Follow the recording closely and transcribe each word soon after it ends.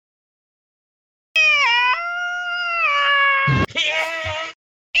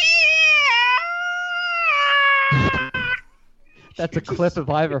That's a clip if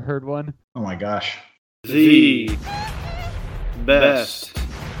I ever heard one. Oh my gosh. The best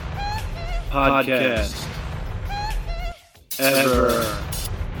podcast ever.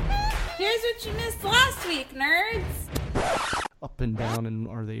 Here's what you missed last week, nerds. Up and down, and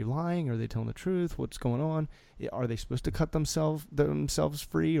are they lying? Are they telling the truth? What's going on? Are they supposed to cut themselves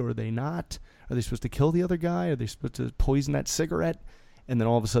free, or are they not? Are they supposed to kill the other guy? Are they supposed to poison that cigarette? And then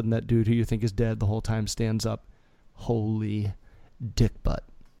all of a sudden that dude who you think is dead the whole time stands up. Holy dick butt.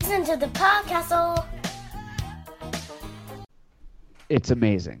 Listen to the Podcastle. It's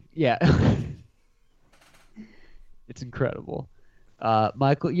amazing. Yeah. It's incredible.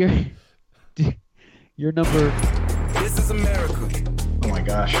 Michael, you're number... This is America. Oh my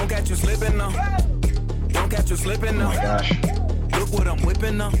gosh. Don't catch you slipping now. Don't catch you slipping now. Oh my gosh. Look what I'm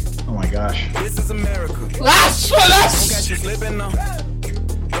whipping now. Oh my gosh. This is America. Last Don't catch you slipping now.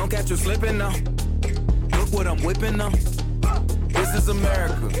 Don't catch you slipping now. Look what I'm whipping now. This is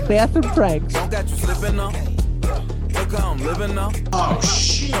America. Bathroom pranks. Don't catch you slipping now. Look how I'm living now. Oh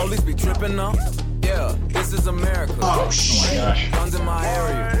shit. Police be tripping now. Yeah, this is America. Oh shit. Oh my gosh. Guns in my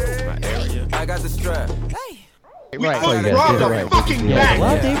area. I got the strap. Right. Oh, you robbed a fucking Yeah, the bank.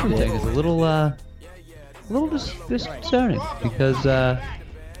 Wild Apron thing is a little disconcerting because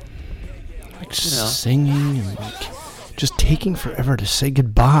Like singing and like just taking forever to say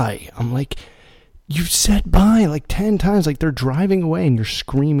goodbye. I'm like, you said bye like 10 times. Like they're driving away and you're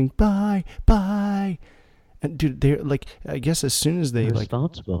screaming bye, bye. And dude, they're like, I guess as soon as they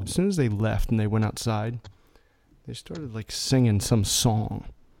responsible. as soon as they left and they went outside, they started like singing some song.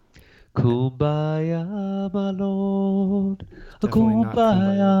 Kumbaya, my lord. Definitely not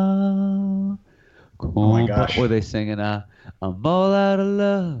Kumbaya. Oh my gosh. What were they singing? I'm all out of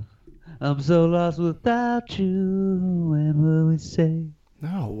love. I'm so lost without you. When will we say?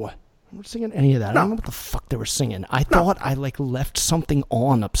 No, I'm not singing any of that. I don't know what the fuck they were singing. I thought I like left something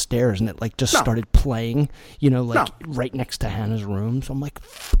on upstairs and it like just started playing, right next to Hannah's room. So I'm like,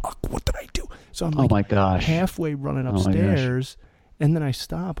 fuck, what did I do? So I'm like, my gosh. halfway running Oh my gosh. upstairs, and then I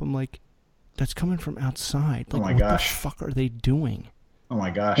stop. I'm like, that's coming from outside. Like, Oh my what gosh. the fuck are they doing? Oh my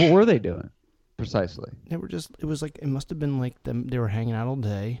gosh. What were they doing? Precisely. They were just, it was like, it must have been like them, they were hanging out all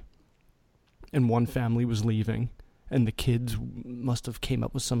day, and one family was leaving, and the kids must have came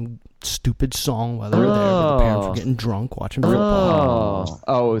up with some stupid song while they were there, but the parents were getting drunk, watching football.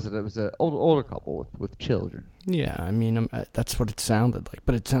 Oh, it was an older couple with children. Yeah, I mean, that's what it sounded like,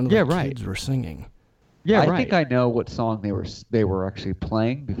 but it sounded Yeah, like right. kids were singing. Yeah, I think I know what song they were actually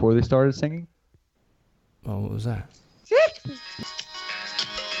playing before they started singing. Oh, what was that?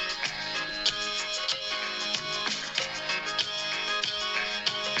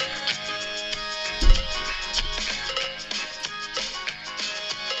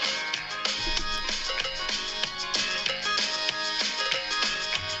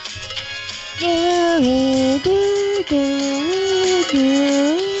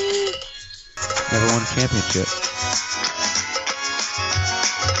 Never won a championship.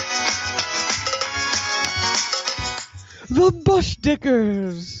 The Bush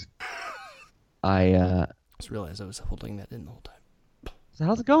Dickers. I just realized I was holding that in the whole time. So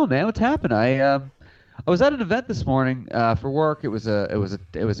how's it going, man? What's happened? I was at an event this morning for work. It was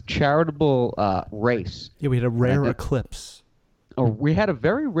a charitable race. Yeah, we had a rare eclipse. Oh, we had a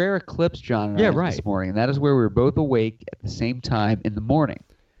very rare eclipse, John and I, this morning, and that is where we were both awake at the same time in the morning.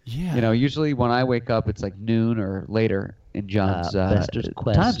 Yeah. Usually when I wake up, it's like noon or later in John's time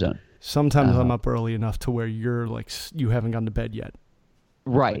zone. Sometimes I'm up early enough to where you're like, you haven't gone to bed yet.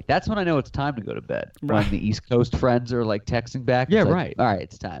 Right. That's when I know it's time to go to bed. Right. When the East Coast friends are like texting back. Yeah, it's like, right. All right,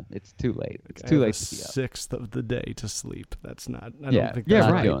 it's time. It's too late. It's I too have late a to be up. sixth of the day to sleep. That's not. I Yeah, don't think yeah,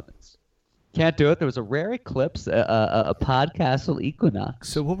 that's right. Doing this. Can't do it. There was a rare eclipse, a Podcastle equinox.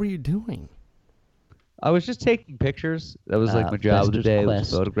 So what were you doing? I was just taking pictures. That was like my job of the day.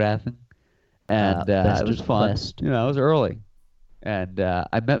 Was photographing, and it was fun. It was early, and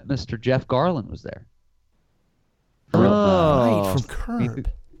I met Mr. Jeff Garland was there. Right, from Curb.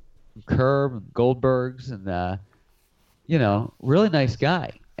 Curb and Goldberg's, and really nice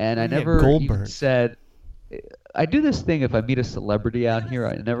guy. And I never even Goldberg said. I do this thing if I meet a celebrity out here.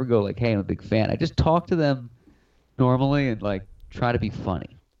 I never go like, "Hey, I'm a big fan." I just talk to them normally and like try to be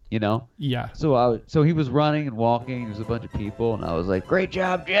funny, Yeah. So he was running and walking. There was a bunch of people, and I was like, "Great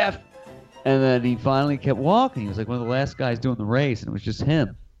job, Jeff!" And then he finally kept walking. He was like one of the last guys doing the race, and it was just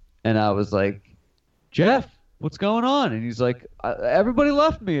him. And I was like, "Jeff, what's going on?" And he's like, "Everybody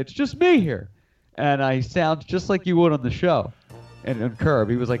left me. It's just me here." And I sound just like you would on the show, and on Curb.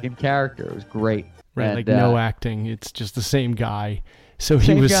 He was like in character. It was great. Right, And, like no acting. It's just the same guy. So he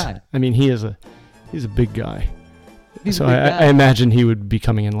Same was. guy. I mean, he's a big guy. He's So a big I guy. imagine he would be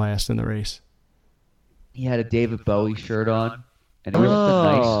coming in last in the race. He had a David Bowie shirt on, and he was just a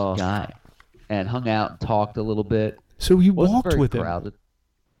nice guy, and hung out and talked a little bit. So you Wasn't walked very with him. crowded.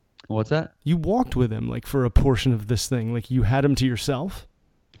 What's that? You walked with him like for a portion of this thing. Like you had him to yourself.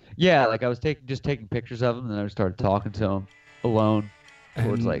 Yeah, like I was just taking pictures of him, and then I started talking to him alone.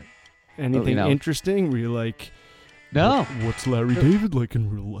 Towards And like anything know. interesting? Were you like, no, what's Larry David like in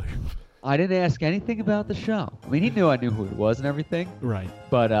real life? I didn't ask anything about the show. I mean, he knew I knew who he was and everything, Right.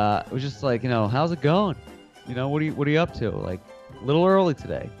 but it was just like, how's it going? What are you up to? Like a little early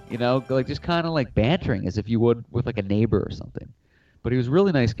today, like just kind of like bantering as if you would with like a neighbor or something. But he was a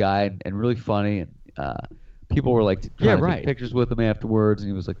really nice guy and really funny, and people were like trying to take pictures with him afterwards, and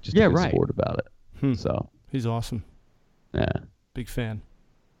he was like just a good sport about it. So He's awesome. yeah, Big fan.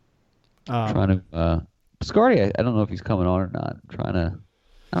 trying to Scardy, I don't know if he's coming on or not.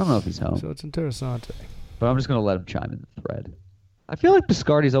 I don't know if he's home, So it's interessante. but I'm just gonna let him chime in the thread. I feel like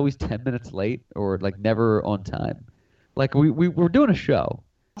Biscardi's always 10 minutes late or like never on time. Like we were doing a show,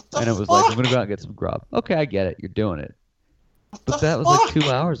 and it was like, I'm gonna go out and get some grub. Okay, I get it, you're doing it, but that was like 2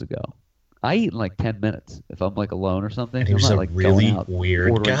 hours ago. I eat in like 10 minutes if I'm like alone or something. He was I'm not a like really going out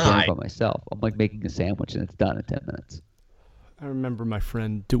weird ordering guy. dinner by myself. I'm like making a sandwich and it's done in 10 minutes. I remember my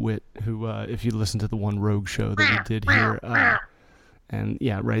friend DeWitt, who, if you listen to the one Rogue show that we did here, and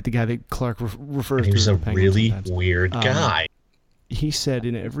yeah, right, the guy that Clark refers to. He was as a the Penguin really sometimes. weird guy. He said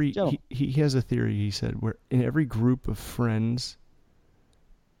in every he has a theory. He said where in every group of friends,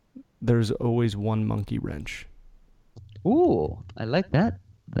 there's always one monkey wrench. Ooh, I like that.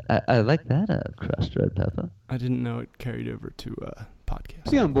 I like that crushed red pepper. I didn't know it carried over to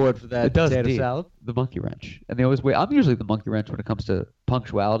podcast. Be on board for that. It does potato indeed. salad. The monkey wrench, and they always wait. I'm usually the monkey wrench when it comes to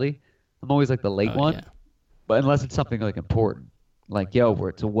punctuality. I'm always like the late one, Yeah. but unless it's something like important, like where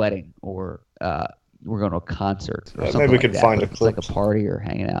it's a wedding or we're going to a concert or Yeah, something. maybe we like could that. find But a if it's like a clip. party or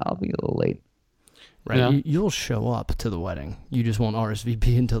hanging out, I'll be a little late. Right, Yeah. you'll show up to the wedding. You just won't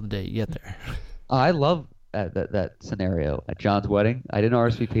RSVP until the day you get there. I love that scenario at John's wedding. I didn't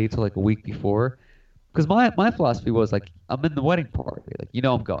RSVP till like a week before. Because my philosophy was like, I'm in the wedding party. Like,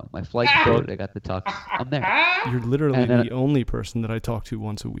 I'm going. My flight's booked. I got the tux. I'm there. You're literally And then- the only person that I talk to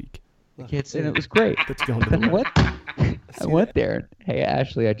once a week. The kids, and it was great. That's going to the Then I wedding. went there. And, hey,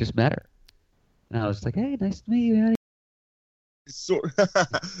 Ashley, I just met her. And I was like, hey, nice to meet you. How do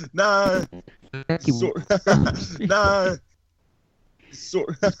Nah. you- Nah.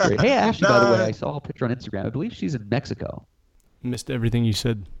 Great. Hey, Ashley, by the way, Nah. I saw a picture on Instagram. I believe she's in Mexico. Missed everything you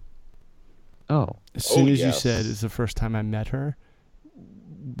said. Oh. As soon as you yes. said it's the first time I met her,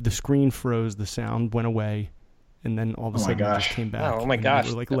 the screen froze, the sound went away, and then all of a Oh my sudden it just gosh. came back. Oh my and gosh.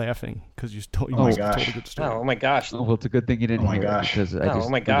 You were like laughing because you told, Oh my told gosh. a good story. Oh my gosh. Oh, well, it's a good thing you didn't Oh my hear gosh. it because I Oh just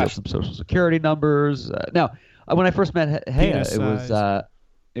my revealed gosh. some social security numbers. Now, when I first met Haya, Penis it was size.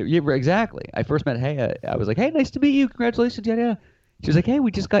 yeah, exactly. I first met Haya. I was like, hey, nice to meet you. Congratulations, yada yada. She was like, hey,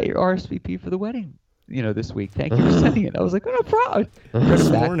 we just got your RSVP for the wedding, this week. Thank you for sending it. I was like, oh, no problem. This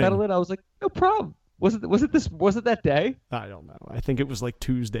Backpedal morning. it. I was like, no problem. Was it that day? I don't know. I think it was like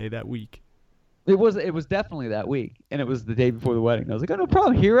Tuesday that week. It was definitely that week, and it was the day before the wedding. I was like, oh, no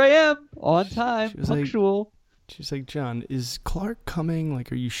problem. Here I am, on time, She was like- punctual. She's like, John, is Clark coming?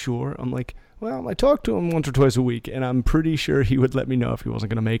 Like, are you sure? I'm like, well, I talk to him once or twice a week, and I'm pretty sure he would let me know if he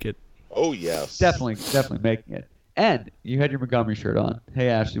wasn't going to make it. Oh, yes. Definitely making it. And you had your Montgomery shirt on. Hey,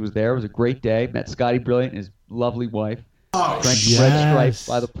 Ashley was there. It was a great day. Met Scotty Brilliant and his lovely wife. Drank yes. Red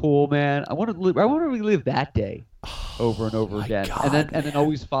Stripe by the pool, man. I want to relive that day over and over my again, God, and then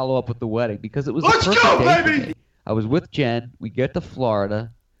always follow up with the wedding because it was Let's the perfect go, day baby! for me. I was with Jen. We get to Florida.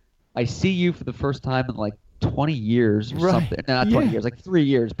 I see you for the first time in like 20 years or Right. something. No, not 20 Yeah. years, like 3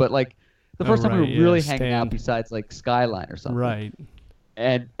 years, but like the Oh, first time we right, were really yeah, hanging out Stan. besides like Skyline or something. Right.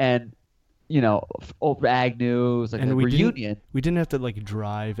 And old Agnew, it was like And a we reunion. We didn't have to like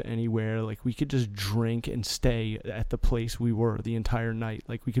drive anywhere. Like we could just drink and stay at the place we were the entire night.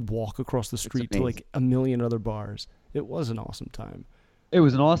 Like we could walk across the street to like a million other bars. It was an awesome time. It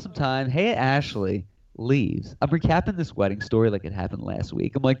was an awesome time. Hey, Ashley leaves. I'm recapping this wedding story like it happened last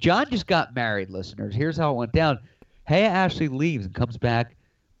week. I'm like, John just got married, listeners. Here's how it went down. Hey, Ashley leaves and comes back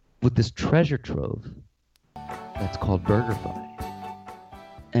with this treasure trove that's called BurgerFi.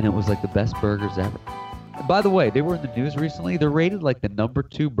 And it was like the best burgers ever. And by the way, they were in the news recently. They're rated like the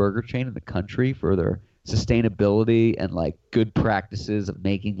 #2 burger chain in the country for their sustainability and like good practices of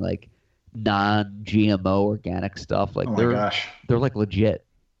making like non-GMO organic stuff. Like Oh my gosh. they're like legit.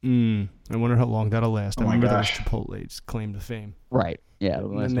 I wonder how long that'll last. Oh I my remember gosh. there was Chipotle's claim to fame. Right. Yeah.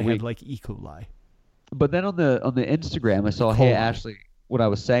 And then they had like E. coli. But then on the Instagram, I saw, hey, Ashley, what I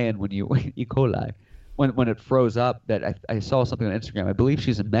was saying when you E. coli, when it froze up, that I saw something on Instagram. I believe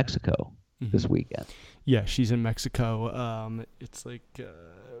she's in Mexico this weekend. Yeah, she's in Mexico. It's like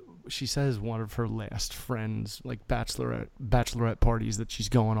she says one of her last friends, like bachelorette parties that she's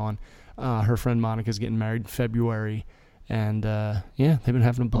going on. Her friend Monica's getting married in February, and yeah, they've been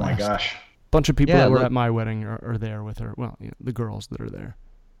having a blast. Oh my gosh. Bunch of people that were at my wedding are there with her. Well, the girls that are there.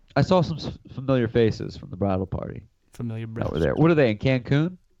 I saw some familiar faces from the bridal party. Familiar that were there. What are they in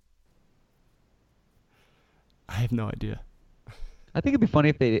Cancun? I have no idea. I think it'd be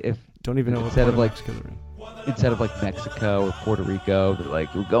funny if don't even know instead of like Mexico or Puerto Rico, they're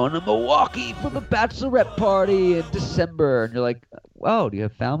like, we're going to Milwaukee for the bachelorette party in December, and you're like, oh, do you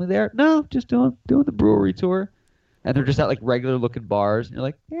have family there? No, just doing the brewery tour, and they're just at like regular looking bars, and you're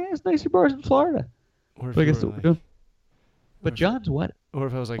like, yeah, it's nicer bars in Florida. Or if I guess what we're doing. But John's what? Or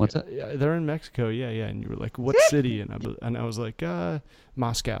if I was like, yeah, they're in Mexico, yeah, and you were like, what city? And I was like,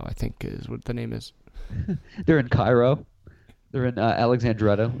 Moscow, I think is what the name is. They're in Cairo. They're in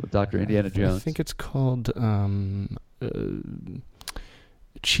Alexandretta with Dr. Indiana Jones. I think it's called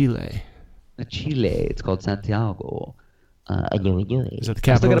Chile. Chile. It's called Santiago. Is that the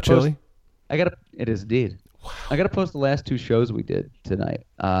capital of Chile? It is indeed. Wow. I got to post the last 2 shows we did tonight.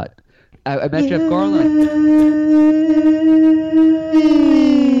 I met Jeff Garland.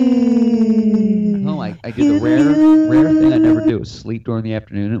 I did the rare thing I never do, is sleep during the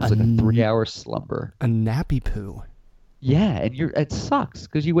afternoon. It was like a 3-hour slumber. A nappy poo. Yeah, and it sucks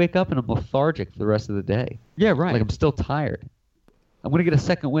because you wake up and I'm lethargic for the rest of the day. Yeah, right. Like I'm still tired. I'm going to get a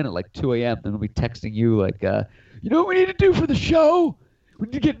second win at like 2 a.m. Then I'll be texting you like, you know what we need to do for the show? We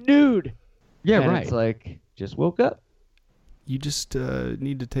need to get nude. Yeah, and right. It's like, just woke up. You just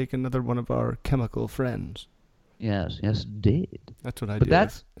need to take another one of our chemical friends. Yes, indeed. That's what I do.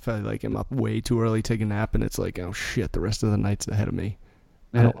 If I like am up way too early, take a nap, and it's like, oh shit, the rest of the night's ahead of me.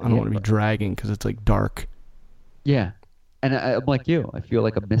 I don't want to be dragging because it's like dark. Yeah, and I'm like you. I feel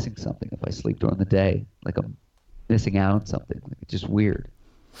like I'm missing something if I sleep during the day. Like I'm missing out on something. Like it's just weird.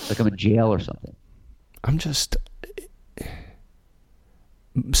 Like I'm in jail or something. I'm just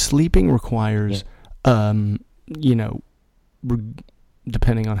sleeping requires,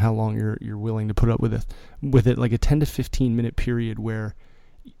 depending on how long you're willing to put up with it, like a 10 to 15 minute period where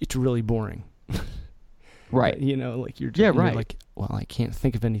it's really boring. Right. Like you're like, well, I can't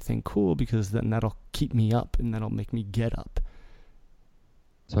think of anything cool because then that'll keep me up and that'll make me get up.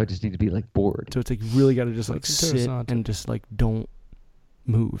 So I just need to be like bored. So it's like you really got to just like sit and just like don't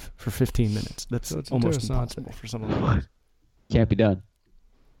move for 15 minutes. That's almost impossible for someone like me. Can't be done.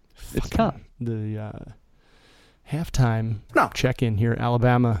 It's tough. The halftime check-in here.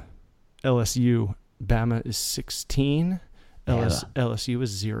 Alabama, LSU. Bama is 16. LSU is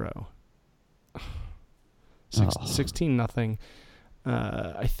 0. 16-0.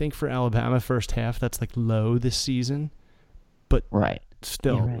 I think for Alabama, first half, that's like low this season. But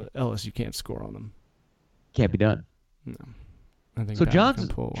still, LSU can't score on them. Can't be done. No. I think so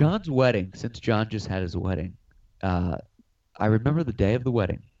John's wedding, since John just had his wedding, I remember the day of the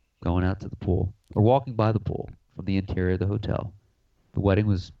wedding, going out to the pool, or walking by the pool from the interior of the hotel. The wedding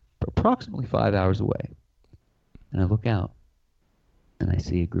was approximately 5 hours away. And I look out, and I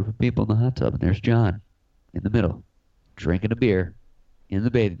see a group of people in the hot tub, and there's John in the middle, drinking a beer in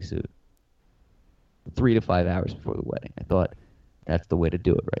the bathing suit 3 to 5 hours before the wedding. I thought, that's the way to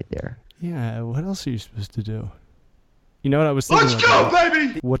do it right there. Yeah, what else are you supposed to do? You know what I was thinking? Let's go,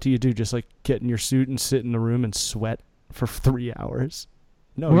 baby! What do you do? Just like get in your suit and sit in the room and sweat for 3 hours?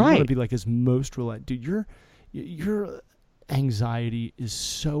 No, you want to be like his most relaxed. Dude, your anxiety is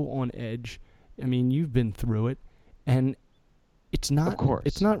so on edge. I mean, you've been through it, and it's not. Of course.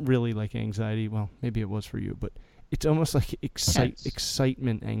 It's not really like anxiety. Well, maybe it was for you, but it's almost like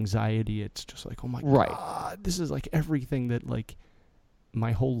excitement, anxiety. It's just like, oh my God, this is like everything that like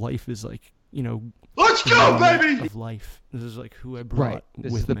my whole life is like. Let's go, baby! Of life. This is like who I brought with me.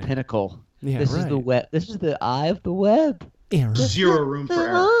 This is the pinnacle. Yeah, this is the web. This is the eye of the web. Error. Zero room for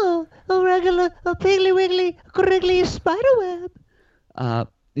error. A regular, a piggly wiggly, criggly spider web.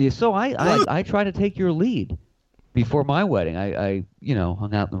 So I try to take your lead. Before my wedding, I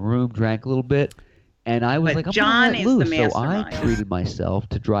hung out in the room, drank a little bit, and I was like, I'm John gonna is let the loose. So I mastermind. treated myself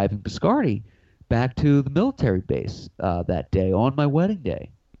to driving Biscardi back to the military base that day on my wedding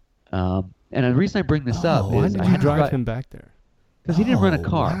day. And the reason I bring this up is why did you drive him back there? Because he didn't rent a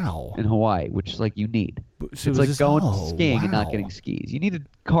car in Hawaii, which is like you need. So it's like going skiing and not getting skis. You need a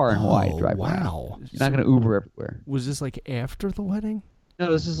car in Hawaii to drive around. You're not going to Uber everywhere. Was this like after the wedding? No,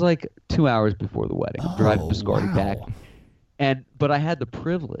 this is like 2 hours before the wedding. I'm driving Biscardi back. But I had the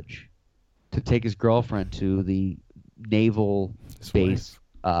privilege to take his girlfriend to the naval base,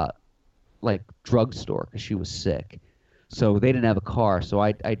 like drugstore because she was sick. So they didn't have a car. So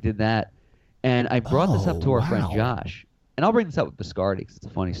I did that, and I brought this up to our friend Josh, and I'll bring this up with Biscardi because it's a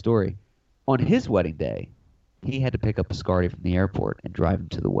funny story. On his wedding day, he had to pick up Biscardi from the airport and drive him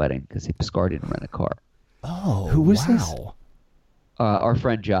to the wedding because Biscardi didn't rent a car. Oh, who was this? Our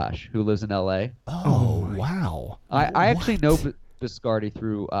friend Josh, who lives in L.A. Oh, wow. I actually know Biscardi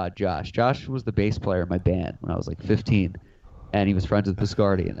through Josh. Josh was the bass player in my band when I was like 15, and he was friends with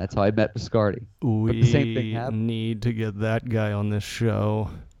Biscardi, and that's how I met Biscardi. We the same thing happened. Need to get that guy on this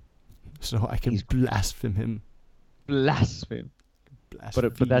show so I can blaspheme him. Blaspheme.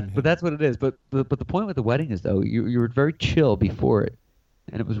 But that's what it is. But the point with the wedding is, though, you were very chill before it,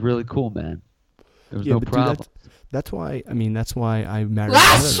 and it was really cool, man. There was no problem. Dude, that's why I married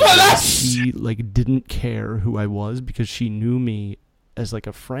her. She like didn't care who I was because she knew me as like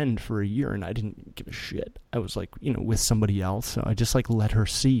a friend for a year, and I didn't give a shit. I was like, with somebody else, so I just like let her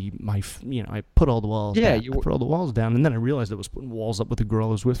see my, I put all the walls down. I put all the walls down, and then I realized I was putting walls up with a girl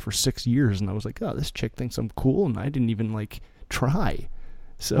I was with for 6 years, and I was like, oh, this chick thinks I'm cool, and I didn't even like try.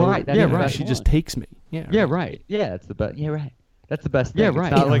 So right, she just takes me. Right. Yeah, that's the best. Yeah, right. That's the best thing. Yeah,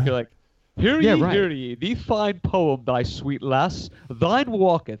 right. It's not like you're like, hear ye, the fine poem, thy sweet lass, thine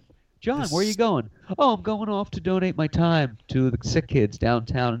walketh. John, where are you going? Oh, I'm going off to donate my time to the sick kids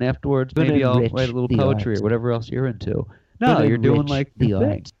downtown, and afterwards maybe I'll write a little poetry or whatever else you're into. No, you're doing like the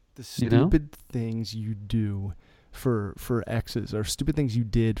thing. The stupid things you do for exes, or stupid things you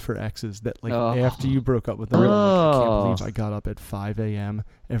did for exes that like after you broke up with them. Like, I can't believe I got up at 5 a.m.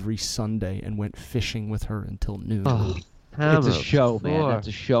 every Sunday and went fishing with her until noon. It's a show, man. It's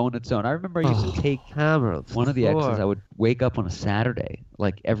a show in its own. I remember I used to take one of the exes. I would wake up on a Saturday,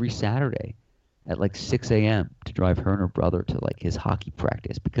 like every Saturday, at like 6 a.m. to drive her and her brother to like his hockey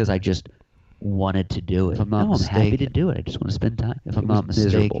practice because I just wanted to do it. If I'm not mistaken, I'm happy to do it. I just want to spend time. If I'm not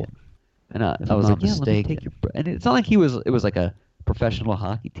mistaken, and I was like, yeah, let me take your. And it's not like it was like a professional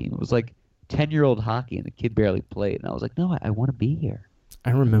hockey team. It was like 10-year-old hockey, and the kid barely played. And I was like, no, I want to be here. I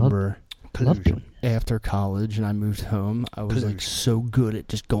remember. After college and I moved home, I was like so good at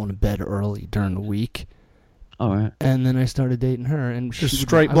just going to bed early during the week. All right. And then I started dating her, and she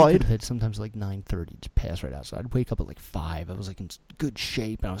straight I went to bed sometimes like 9:30, just pass right out. So I'd wake up at like 5. I was like in good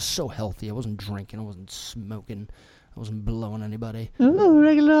shape, and I was so healthy. I wasn't drinking, I wasn't smoking, I wasn't blowing anybody. Oh,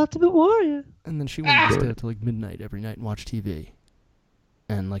 regular Ultimate Warrior. And then she wanted to stay up till like midnight every night and watch TV,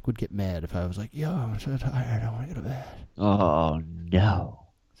 and like would get mad if I was like, "Yo, I'm so tired, I want to go to bed." Oh no.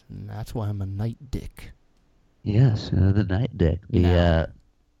 And that's why I'm a night dick. Yes, the night dick. The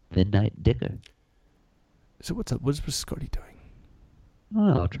midnight dicker. So what's up? What's Biscardi doing? I don't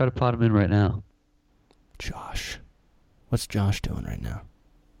know. I'll try to pot him in right now. Josh. What's Josh doing right now?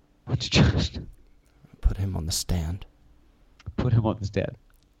 What's Josh? Put him on the stand. Put him on the stand.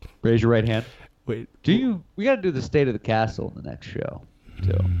 Raise your right hand. Wait. We got to do the state of the castle in the next show,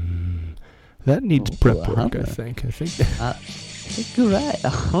 too. That needs prep work, I think. I think you're right.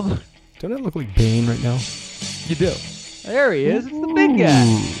 Don't I look like Bane right now? You do. There he is. It's the big guy.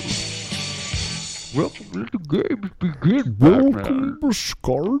 Welcome, let the games begin. Welcome,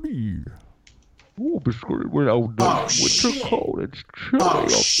 Biscardi. Oh, Biscardi went out there. Winter cold. It's chilly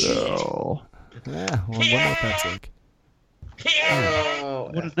up there. Yeah, well, I wonder what that's like. I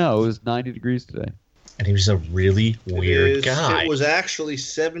wouldn't know. It was 90 degrees today. And he was a really weird guy. It was actually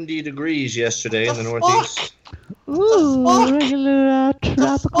 70 degrees yesterday in the Northeast. Ooh, regular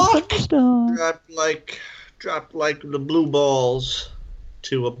tropical thunderstorm. Dropped like the blue balls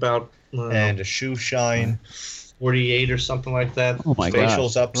to about and a shoe shine 48 or something like that. Oh my God.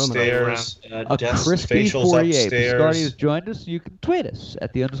 Facials upstairs. A crispy facials 48. upstairs. Biscardi has joined us. You can tweet us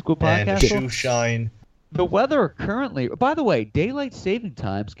at the _Podcastle. And a shoe shine. The weather currently, by the way, daylight saving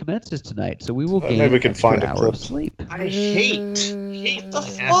times commences tonight, so we will gain maybe we can find an a hour clip. of sleep. I hate to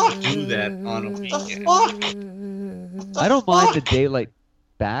have to do that on a weekend. I don't mind the daylight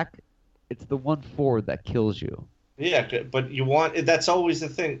back. It's the 1/4 that kills you. Yeah, but that's always the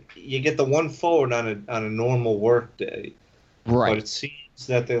thing. You get the 1/4 on a normal work day. Right. But it seems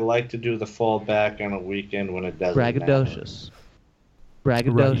that they like to do the fall back on a weekend when it doesn't Braggadocious. Right,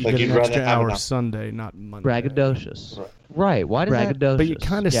 you Like get you'd an extra rather have hour an- Sunday, not Monday. Braggadocious. Right. Why does braggadocious? But you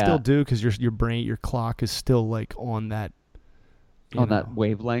kind of still do because your brain, your clock is still like on that. That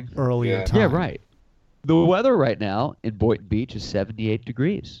wavelength. Earlier time. Yeah, right. The weather right now in Boynton Beach is 78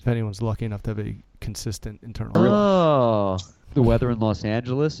 degrees. If anyone's lucky enough to have a consistent internal. Oh. The weather in Los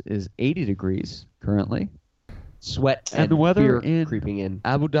Angeles is 80 degrees currently. Sweat and the weather fear creeping in.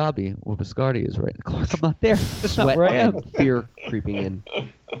 Abu Dhabi, where Biscardi is right in the clock. I'm not there. Sweat where I am. and fear creeping in.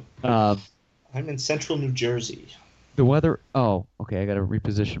 I'm in central New Jersey. The weather. Oh, okay. I got to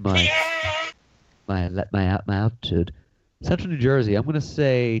reposition my altitude. Central New Jersey. I'm gonna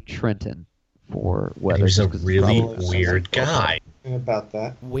say Trenton for weather. He's a just 'cause it's really probably- weird guy. About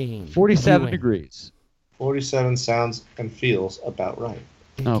that. Wayne. 47 Ewing. degrees. 47 sounds and feels about right.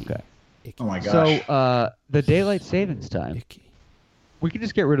 Icky. Okay. Icky. Oh my gosh. So the daylight savings time. Icky. We can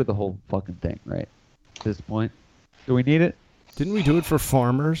just get rid of the whole fucking thing, right? At this point, do we need it? Didn't we do it for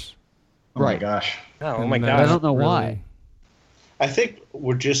farmers? Oh my right. gosh. Oh And my then god. I don't know really- why. I think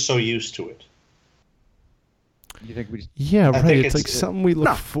we're just so used to it. You think we just? Yeah, I right. think It's like it's- something we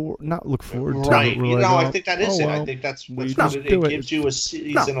not look forward to. Right. but we're You like, know, I oh, think that is oh, it. well, I think that's we what just it, do it it. gives you a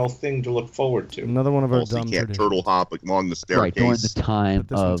seasonal thing to look forward to. Another one of our Also, dumb you can't traditions. turtle hop along the staircase. Right during the time But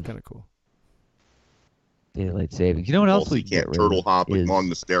this one's of kind of cool. daylight savings. You know what else Also, we you can get can't rid turtle of hop is- along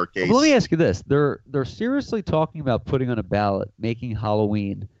the staircase. Well, let me ask you this: they're seriously talking about putting on a ballot, making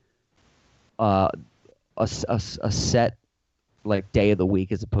Halloween a set like day of the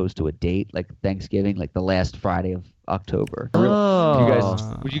week as opposed to a date like Thanksgiving, like the last Friday of October.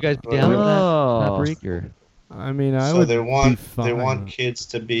 Oh. Would you guys be down with that, Freak? Or I mean, I So would they want be fine. kids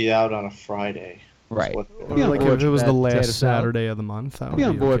to be out on a Friday. That's Right. what Or Be on like board if it for was that the potato last salad? Saturday of the month, I would be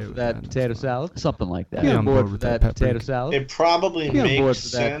on board okay for with that potato salad, something like that. Be Be on on board board for with that that potato paprika. salad. It probably Be on board makes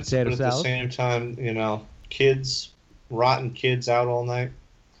for that sense, potato but at the salad. same time, kids, rotten kids out all night.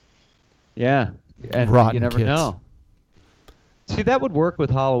 Yeah, and Rotten you never kids. know. See, that would work with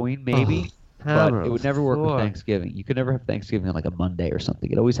Halloween, maybe, but it would never work with Thanksgiving. You could never have Thanksgiving on like a Monday or something.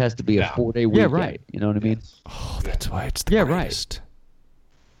 It always has to be a Yeah. 4-day weekend. Yeah, right. You know what I mean? Oh, that's why it's the Yeah, right. greatest.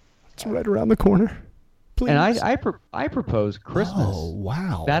 It's right around the corner. Please. And I propose Christmas. Oh,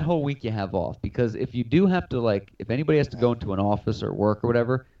 wow. That whole week you have off, because if you do have to, like, if anybody has to go into an office or work or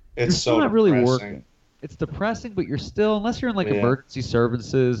whatever, you're It's still so not really depressing. working. It's depressing, but you're still, unless you're in like Yeah. emergency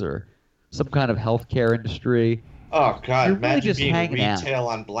services or some kind of healthcare industry. Oh God! You're really Imagine just being hanging out. retail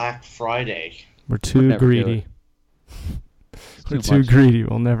on Black Friday. We're too never do greedy. We're too too much. greedy.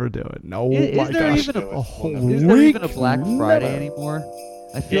 We'll never do it. No, Is my there gosh. even a, A whole is there even a week? Black Friday Never. anymore?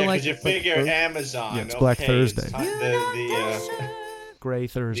 I feel Yeah, like because you it's like figure Amazon. Yeah, it's Black okay, Thursday. It's time, Gray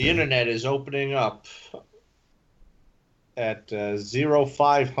Thursday. the internet is opening up at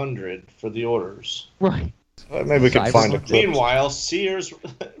 0500 for the orders. right. Maybe we can Cyber find a Monday. Meanwhile, Sears,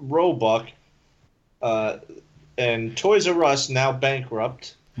 Roebuck, and Toys R Us now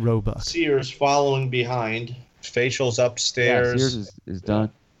bankrupt. Roebuck. Sears following behind. Facials Yeah, upstairs. Sears is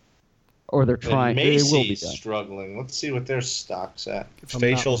done. Or they're And trying. They will be Macy's done. struggling. Let's see what their stock's at. If I'm not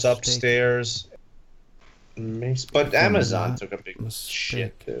Facials mistaken. upstairs. But If I'm Amazon not took a big mistaken.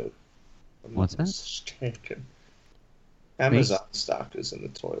 shit, dude. I'm What's not that? mistaken. Amazon stock is in the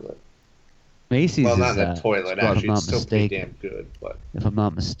toilet. Macy's Well, is not in the that. toilet. if I'm Actually, not it's still pretty mistaken. damn good. But If I'm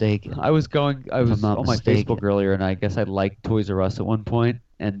not mistaken. I was on my Facebook earlier, and I guess I liked Toys R Us at one point,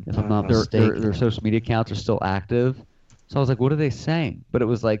 and if I'm not mistaken, their social media accounts are still active. So I was like, what are they saying? But it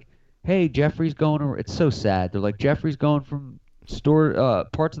was like, hey, Jeffrey's going. It's so sad. They're like, Jeffrey's going from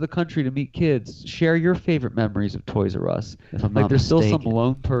parts of the country to meet kids. Share your favorite memories of Toys R Us. If I'm like, there's still some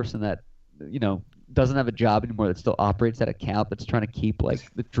lone person that, doesn't have a job anymore that still operates that account that's trying to keep like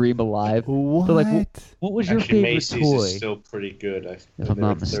the dream alive. What? So like, what was your actually, favorite Macy's toy? is still pretty good. If I'm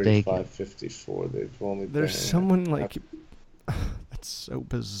not mistaken. $35.54. They've only There's been- someone like. That's so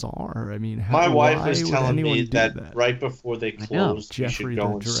bizarre. I mean, My wife why was would telling anyone me do that right before they I know. closed, you Jeffrey should go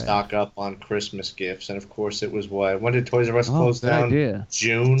the and Giraffe. stock up on Christmas gifts. And of course, it was what? When did Toys R Us Oh, close good down? idea.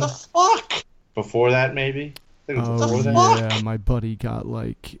 June. The fuck? Before that, maybe. I think it was Oh before that. yeah, my buddy got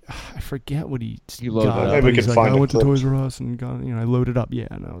like I forget what he loaded got. up. but Maybe we he's can like, find I a went to clip. Toys R Us and got I loaded up. Yeah,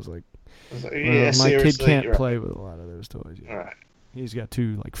 and I was like, I was like, well, yeah, my kid seriously, can't you're play with a lot of those toys. All right. He's got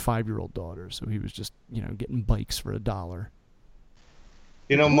two like 5-year-old daughters, so he was just getting bikes for $1.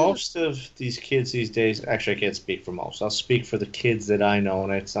 Most of these kids these days, actually, I can't speak for most. I'll speak for the kids that I know,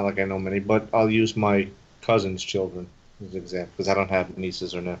 and it's not like I know many, but I'll use my cousin's children as an example, because I don't have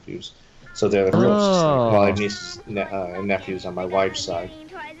nieces or nephews. So they're the closest. Oh. Well, I have nieces and nephews on my wife's side.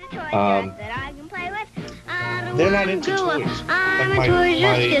 They're not into toys. I'm Like a my- toy just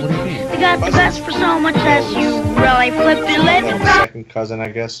my- kid. What do you mean? You got the best for so much that you really flipped your lid. Second cousin, I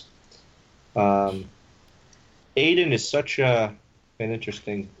guess. Aiden is such an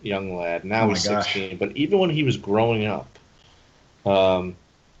interesting young lad. Now Oh my he's gosh. 16, but even when he was growing up,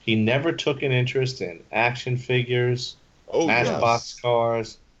 he never took an interest in action figures, Oh, Matchbox yes.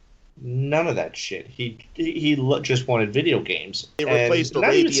 cars, none of that shit. He just wanted video games. They And replaced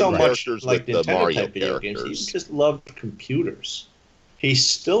not even so Arabian much characters like with the Nintendo Mario type video games. He characters. just loved computers. He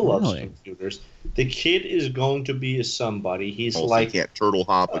still loves Really? computers. The kid is going to be a somebody. He's Also, like can't turtle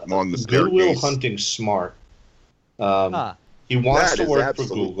hop on the Goodwill staircase. Hunting smart. Ah. He wants That to is work for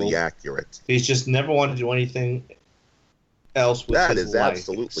absolutely Google. accurate. He's just never wanted to do anything else with That his is life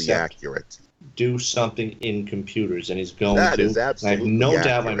absolutely except accurate. do something in computers, and he's going That to. is And I have absolutely no doubt in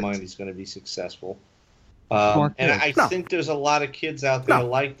my accurate. mind he's going to be successful. Smart And kid. I think there's a lot of kids out there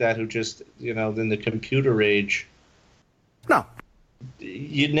like that who just, in the computer age, No.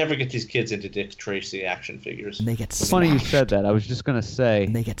 you'd never get these kids into Dick Tracy action figures. And they get It's funny you smashed. said that. I was just gonna say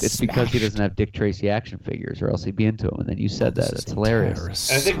And they get it's because he smashed. doesn't have Dick Tracy action figures, or else he'd be into them. And then you said that. This It's is hilarious.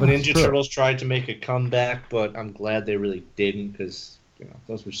 terrorist. And I think when That's Ninja true. Turtles tried to make a comeback, but I'm glad they really didn't because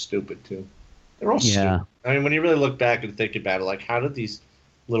those were stupid too. They're all Yeah. stupid. I mean, when you really look back and think about it, like how did these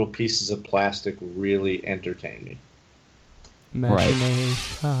little pieces of plastic really entertain me?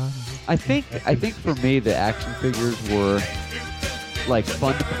 Imagination. I think for me the action figures were like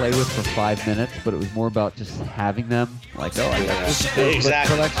fun to play with for 5 minutes, but it was more about just having them. Like, oh, I got this.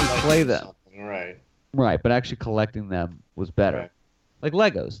 Exactly. Let's actually play them. Right. Right, but actually collecting them was better. Right. Like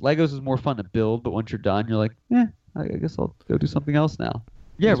Legos. Legos is more fun to build, but once you're done, you're like, I guess I'll go do something else now.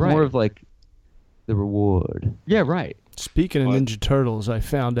 Yeah, it's more of like the reward. Yeah, right. Speaking of Ninja Turtles, I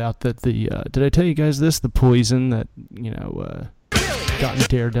found out that the did I tell you guys this? The poison that got in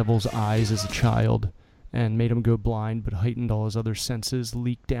Daredevil's eyes as a child and made him go blind, but heightened all his other senses,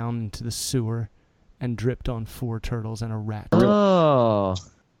 leaked down into the sewer, and dripped on 4 turtles and a rat. Oh,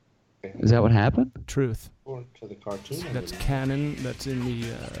 is that what happened? Truth. According to the cartoon. That's canon. That's in the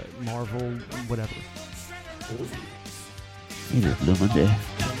Marvel whatever. It is Blue Monday.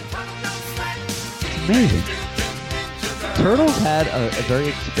 Amazing. Turtles had a very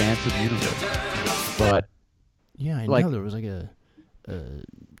expansive universe, but Yeah, I like- know there was like a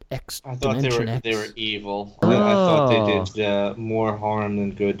X I thought Dimension X. they were evil. Oh. I thought they did more harm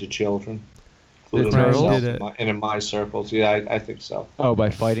than good to children, including Turtles? myself Did it? and in my circles. Yeah, I think so. by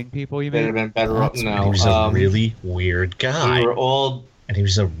fighting people, you They'd have mean? been better up That's now. He was a really weird guy. We were all. And he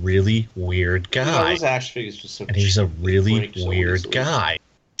was a really weird guy. Those action figures were so And he was a cheap, they really break so weird easily. guy.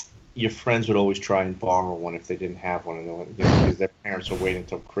 Your friends would always try and borrow one if they didn't have one, and because their parents were waiting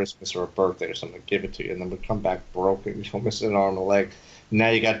until Christmas or a birthday or something to give it to you, and then would come back broken, missing an arm or a leg. Now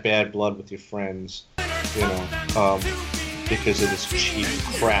you got bad blood with your friends, because of this cheap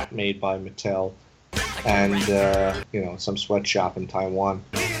crap made by Mattel and some sweatshop in Taiwan.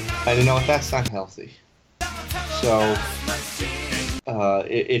 And you know what? That's not healthy. So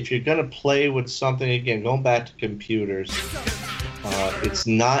if you're gonna play with something, again, going back to computers. It's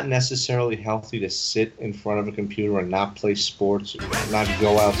not necessarily healthy to sit in front of a computer and not play sports, not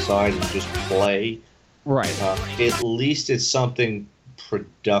go outside and just play. Right. At least it's something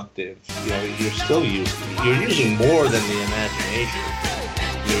productive. You're using more than the imagination.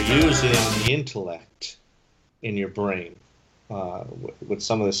 You're using the intellect in your brain with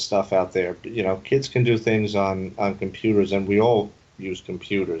some of this stuff out there. Kids can do things on computers, and we all use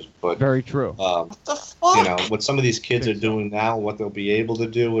computers, but Very true. what some of these kids are doing now, what they'll be able to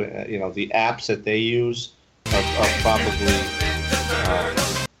do, the apps that they use are probably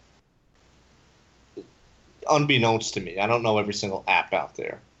unbeknownst to me. I don't know every single app out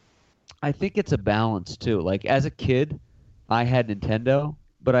there. I think it's a balance too. Like as a kid, I had Nintendo,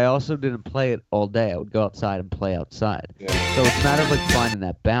 but I also didn't play it all day. I would go outside and play outside. Yeah. So it's a matter of like finding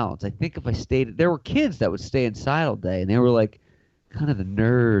that balance. I think if I stayed, there were kids that would stay inside all day, and they were like kind of the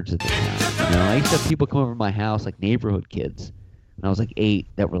nerds at the time. I used to have people come over to my house, like neighborhood kids, when I was like 8,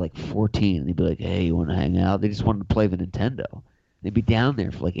 that were like 14, and they'd be like, "Hey, you want to hang out?" They just wanted to play the Nintendo. They'd be down there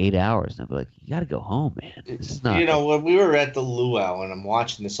for like 8 hours, and I'd be like, "You got to go home, man. This is not." When we were at the luau, and I'm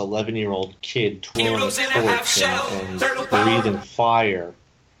watching this 11-year-old kid twirling a torch and breathing fire,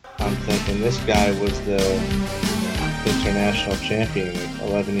 I'm thinking this guy was the international champion at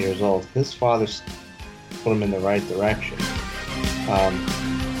 11 years old. His father put him in the right direction.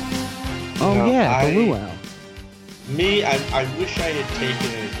 The luau. Me, I wish I had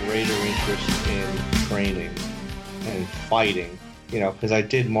taken a greater interest in training and fighting, because I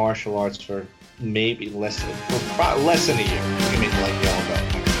did martial arts for maybe less than a year. I mean,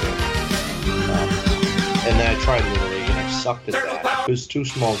 and then I tried Little League, and I sucked at that. It was too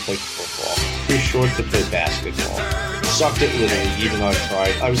small to play football, too short to play basketball. Sucked at Little League, even though I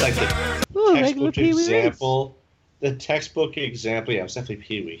tried. I was like the textbook example. The textbook example, yeah, it was definitely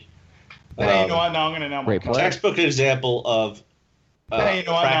Pee-wee. Hey, you know what? Now I'm going to know my cousin. Textbook example of Hey, you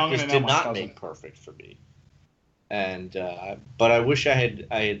know what? Now I'm practice gonna know did my not cousin. make perfect for me. And but I wish I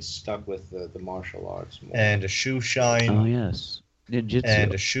had stuck with the martial arts more. And a shoe shine. Oh yes, ninjutsu.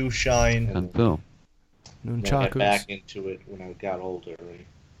 And a shoe shine. Kung Fu. And then I got back into it when I got older.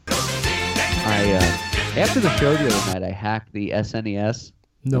 After the show the other night, I hacked the SNES.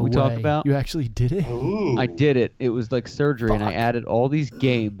 No we way. talked about. You actually did it? Ooh. I did it. It was like surgery, and I added all these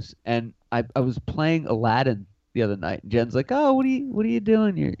games. And I was playing Aladdin the other night. And Jen's like, "Oh, what are you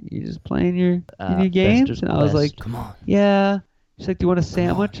doing? You're just playing your games?" And I was like, "Come on." Yeah. She's like, "Do you want a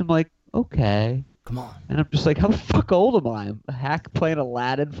sandwich?" I'm like, "Okay." Come on. And I'm just like, "How the fuck old am I? I'm a hack playing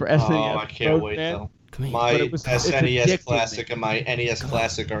Aladdin for SNES." Oh, I can't wait though. My SNES Classic and my NES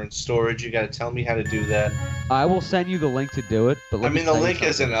Classic are in storage. You got to tell me how to do that. I will send you the link to do it. But I mean, the link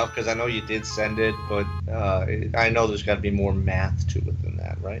isn't up because I know you did send it, but I know there's got to be more math to it than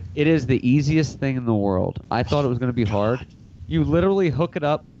that, right? It is the easiest thing in the world. I thought it was going to be hard. You literally hook it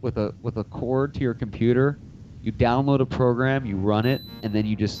up with a cord to your computer. You download a program, you run it, and then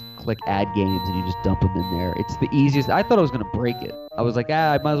you just click add games and you just dump them in there. It's the easiest. I thought I was going to break it. I was like,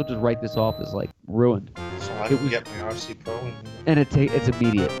 I might as well just write this off as like ruined. So I can get my RC Pro in here. And it's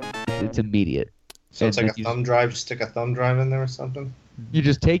immediate. It's immediate. So it's like a thumb drive. Stick a thumb drive in there or something? You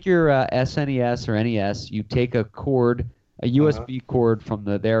just take your SNES or NES, you take a cord, a USB cord from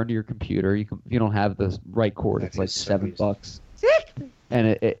there into your computer. If you don't have the right cord, it's like $7.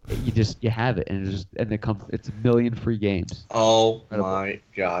 And you have it, and it's a million free games. Oh my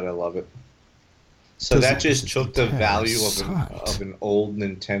god, I love it. So that just took the value of an old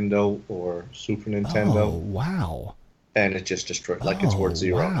Nintendo or Super Nintendo. Oh wow! And it just destroyed, like it's worth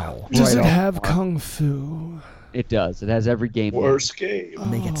zero now. Does it have Kung Fu? It does. It has every game. Worst game.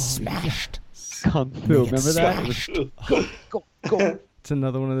 Make it smashed. Kung Fu. Remember that? Go. It's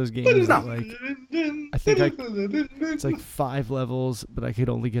another one of those games that, like, I think it's like 5 levels, but I could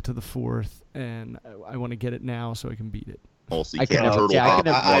only get to the 4th, and I want to get it now so I can beat it. Also, you can't turtle hop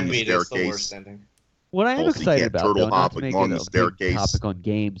on the staircase. What I am excited about, though, not to make on it the a big topic on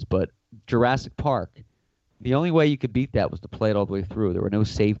games, but Jurassic Park, the only way you could beat that was to play it all the way through. There were no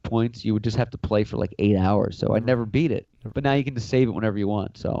save points. You would just have to play for like 8 hours, so I never beat it. But now you can just save it whenever you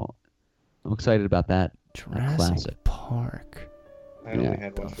want, so I'm excited about that. Jurassic Park. I only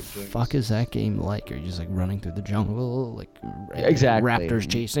had one for James. Fuck is that game like? Are you just like running through the jungle, like exactly raptors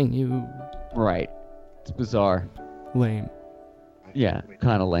chasing you? Right. It's bizarre. Lame. Yeah,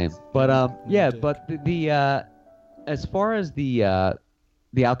 kind of lame. But but the as far as the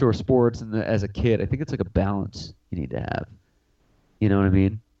outdoor sports and as a kid, I think it's like a balance you need to have. You know what I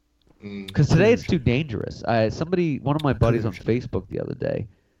mean? Because today it's too dangerous. One of my buddies on Facebook the other day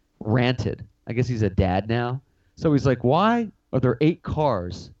ranted. I guess he's a dad now, so he's like, "Why are there 8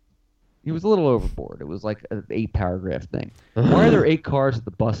 cars?" He was a little overboard. It was like an 8-paragraph thing. Why are there 8 cars at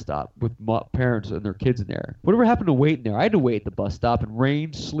the bus stop with parents and their kids in there? Whatever happened to waiting there? I had to wait at the bus stop in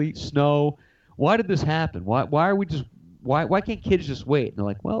rain, sleet, snow. Why did this happen? Why are we just why can't kids just wait? And they're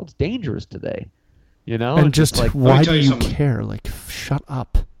like, well, it's dangerous today, you know. And just like, why do you care? Like, shut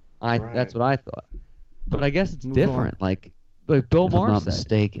up. That's what I thought. But I guess it's different. Like Bill Maher said,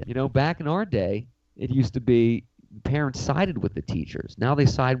 mistaken. You know, back in our day, it used to be parents sided with the teachers. Now they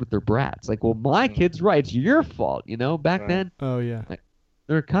side with their brats. Like, well, my kid's right. It's your fault. You know, back then. Oh yeah. Like,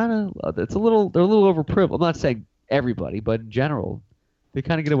 they're kind of. They're a little overprivileged. I'm not saying everybody, but in general, they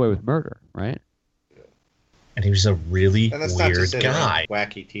kind of get away with murder, right? And he was a really and that's weird not to say guy.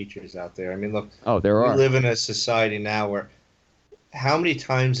 Wacky teachers out there. I mean, look. Oh, there are. We live in a society now where, how many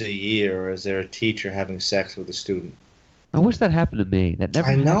times a year is there a teacher having sex with a student? I wish that happened to me. That never.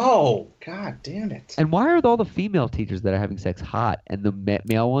 I know. God damn it. And why are all the female teachers that are having sex hot, and the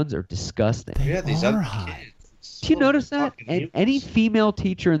male ones are disgusting? Yeah, these other kids. Do you notice that? And any female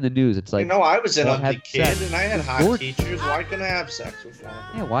teacher in the news, it's like. You know, I was an ugly kid, sex. and I had hot teachers. Why couldn't I have sex with one?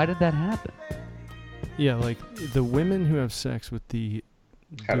 Yeah, why did that happen? Yeah, like the women who have sex with the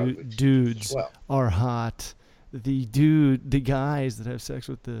dudes are hot. The guys that have sex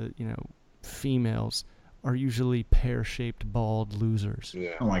with the females are usually pear-shaped bald losers.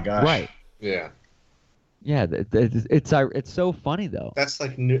 Yeah. Oh my gosh. Right. Yeah. Yeah, it's so funny though. That's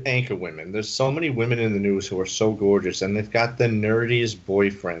like anchor women. There's so many women in the news who are so gorgeous, and they've got the nerdiest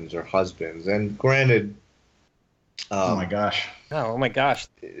boyfriends or husbands. And granted, oh my gosh. Oh my gosh.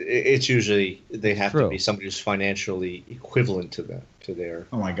 It's usually they have to be somebody who's financially equivalent to them, to their.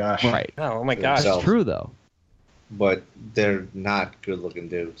 Oh my gosh. Right. Oh my gosh. It's true though. But they're not good-looking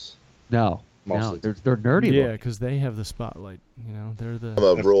dudes. No. They're nerdy. Yeah, because they have the spotlight. You know, they're the.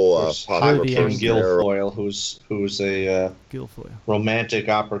 I'm a real Kim Guilfoyle, who's a Guilfoyle. romantic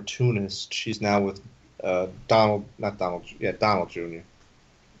opportunist. She's now with Donald Jr.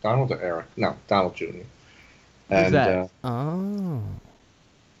 Donald or Eric? No, Donald Jr. Who's that? Oh.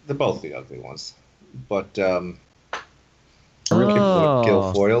 They're both the ugly ones, but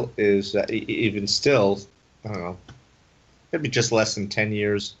Guilfoyle is even still, I don't know, maybe just less than 10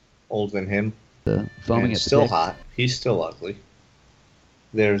 years older than him. Foaming and still hot. He's still ugly.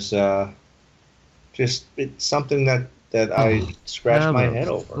 There's just it's something that I scratch my head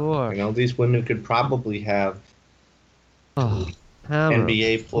over. You know, these women could probably have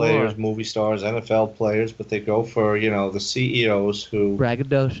NBA players, movie stars, NFL players, but they go for, you know, the CEOs who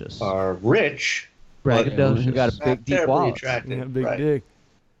braggadocious are rich. Braggadocious. Who got a big deep wallet. Big dick.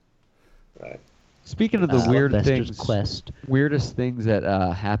 Right. Speaking of the weirdest things that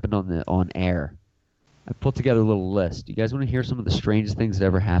happened on air, I put together a little list. You guys want to hear some of the strangest things that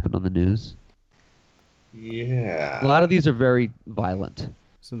ever happened on the news? Yeah. A lot of these are very violent.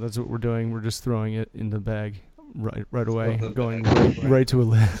 So that's what we're doing. We're just throwing it in the bag right away, going right to a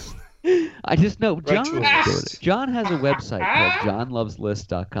list. I just know John has a website called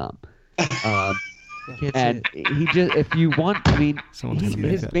johnloveslist.com. And he just, if you want, I mean,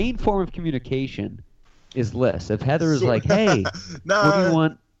 his main form of communication is lists. If Heather is like, hey, what do you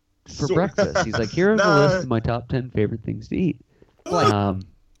want for breakfast? He's like, here's a list of my top 10 favorite things to eat. Like,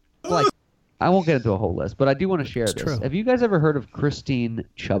 I won't get into a whole list, but I do want to share this. True. Have you guys ever heard of Christine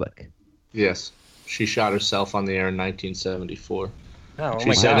Chubbuck? Yes. She shot herself on the air in 1974. Oh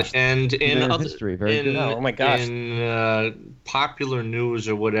my gosh! And in other history, in popular news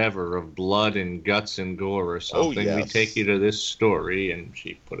or whatever of blood and guts and gore or something, we take you to this story, and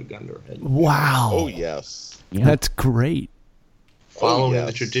she put a gun to her head. Wow! Oh yes, that's great. Following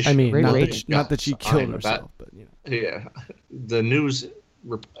the tradition. I mean, not that she killed herself, but you know. Yeah, the news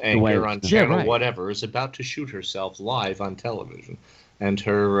anchor on channel whatever is about to shoot herself live on television, and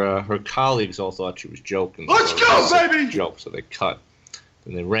her colleagues all thought she was joking. Let's go, baby! Joke, so they cut.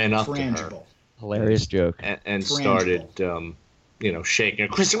 And they ran up to her. Hilarious joke. And started, shaking her.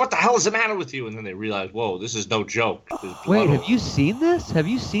 Christy, what the hell is the matter with you? And then they realized, whoa, this is no joke. Wait, have you seen this? Have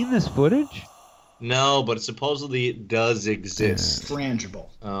you seen this footage? No, but supposedly it does exist. Frangible.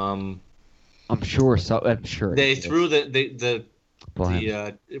 I'm sure. I'm sure. They threw the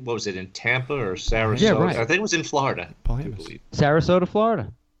what was it, in Tampa or Sarasota? Yeah, right. I think it was in Florida. Sarasota,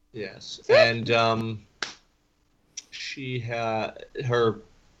 Florida. Yes. And she had her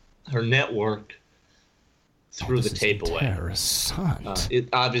network threw the tape away.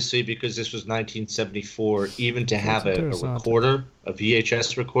 Obviously, because this was 1974, even to have a recorder, a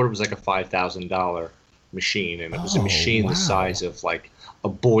VHS recorder, was like a $5,000 machine, and it was a machine the size of like a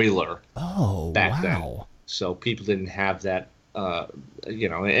boiler back then. So people didn't have that,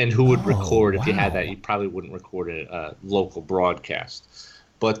 and who would record if you had that? You probably wouldn't record a local broadcast.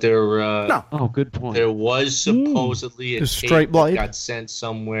 But there, good point. There was supposedly a tape that got sent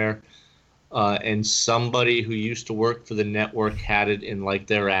somewhere, and somebody who used to work for the network had it in like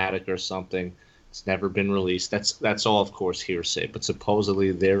their attic or something. It's never been released. That's all, of course, hearsay. But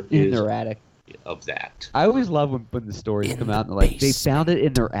supposedly there is in their attic of that. I always love when the stories come out and they're like, they found it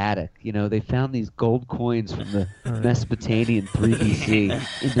in their attic. You know, they found these gold coins from the Mesopotamian 3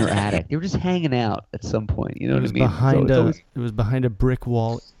 BC in their attic. They were just hanging out at some point. You know what I mean? It was behind a brick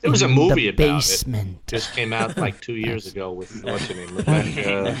wall. There was a movie about basement. It. Just came out like 2 years ago with what's her name,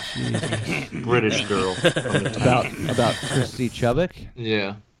 Rebecca, British girl. About Christy Chubbuck.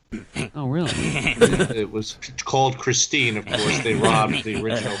 Yeah. Oh, really? It was called Christine, of course. They robbed the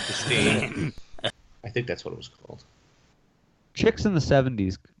original Christine. I think that's what it was called. Chicks in the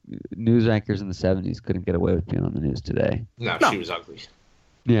 70s, news anchors in the 70s couldn't get away with being on the news today. No, she was ugly.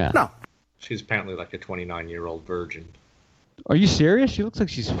 Yeah. No. She's apparently like a 29-year-old virgin. Are you serious? She looks like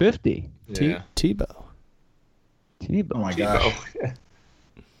she's 50. Yeah. Tebow. Oh, my gosh.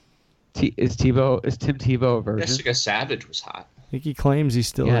 Is Tim Tebow a virgin? Jessica Savage was hot. I think he claims he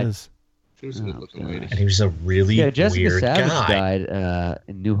still is. She was a good-looking lady. And he was a really Jessica weird Savage guy. died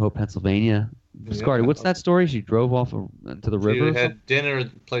in New Hope, Pennsylvania. Scardy, what's that story? She drove off into the river? She had dinner at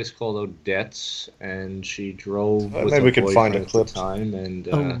a place called Odette's, and she drove with maybe we can find a clip time. And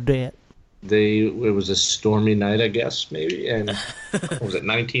Odette. It was a stormy night, I guess, maybe. And what was it,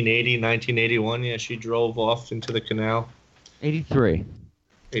 1980, 1981? Yeah, she drove off into the canal. 83.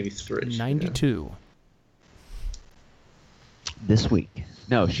 83. 92. Yeah. This week.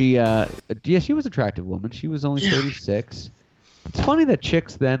 No, she was an attractive woman. She was only 36. It's funny that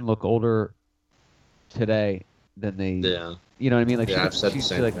chicks then look older today than they. Yeah. You know what I mean? Like I've said the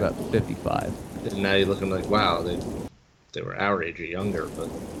same like thing. about 55. And now you're looking like, wow, they were our age or younger, but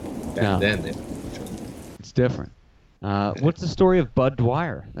back then they. It's different. What's the story of Bud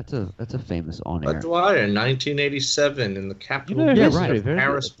Dwyer? That's a famous on-air. Bud Dwyer, 1987, in the capital of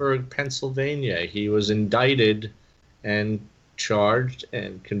Harrisburg, Pennsylvania. He was indicted and charged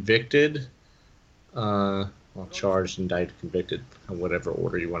and convicted charged, indicted, convicted, in whatever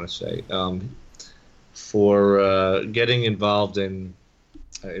order you want to say, for getting involved in.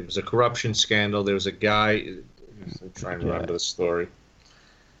 It was a corruption scandal. There was a guy. I'm trying to remember the story.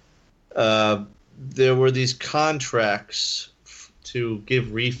 There were these contracts to give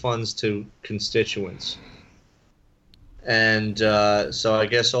refunds to constituents. And so I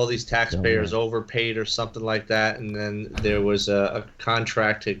guess all these taxpayers overpaid or something like that. And then there was a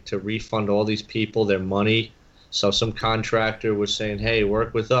contract to refund all these people their money. So some contractor was saying, hey,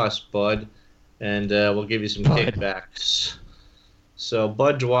 work with us, bud, and we'll give you some kickbacks. So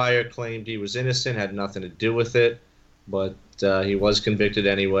Bud Dwyer claimed he was innocent, had nothing to do with it, but he was convicted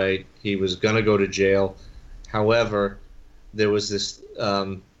anyway. He was going to go to jail. However, there was this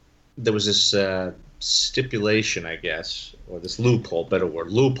stipulation, I guess, or this loophole, better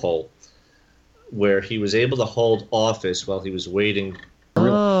word, loophole, where he was able to hold office while he was waiting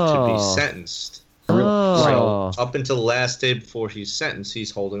to be sentenced. So up until the last day before he's sentenced,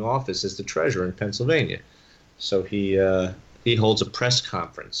 he's holding office as the treasurer in Pennsylvania. So he holds a press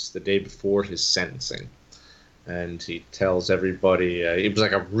conference the day before his sentencing, and he tells everybody. It was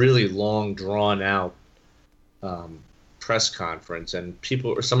like a really long, drawn-out press conference, and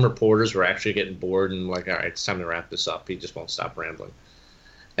some reporters were actually getting bored and like, all right, it's time to wrap this up. He just won't stop rambling.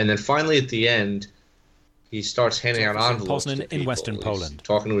 And then finally, at the end, he starts handing out envelopes to people. In Western Poland.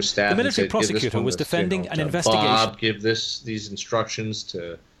 Talking to his staff. The military prosecutor was defending an investigation. Bob, give these instructions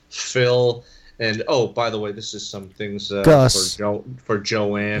to Phil. And oh, by the way, this is some things for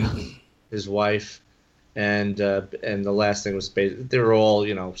Joanne, his wife, and the last thing was they were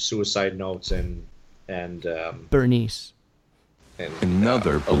all suicide notes and Bernice. And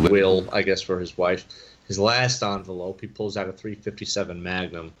another a will, I guess, for his wife. His last envelope, he pulls out a .357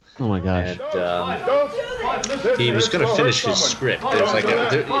 Magnum. Oh my gosh! And he was going to finish his script. There was like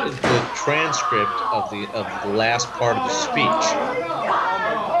the transcript of the last part of the speech.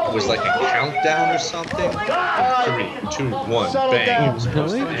 It was like a countdown or something. 3, 2, 1, bang! It was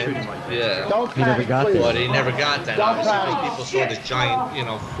supposed to end. Yeah. He never got that. But he never got that. Obviously, because people saw this giant,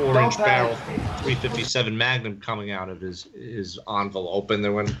 4-inch barrel .357 Magnum coming out of his envelope, and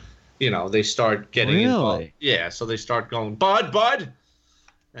then when, they start getting involved. Yeah. So they start going, Bud.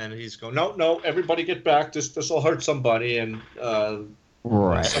 And he's going, no, everybody get back. This will hurt somebody. And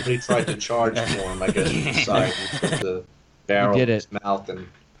somebody tried to charge for him, I guess, from the side. He put the barrel in his mouth and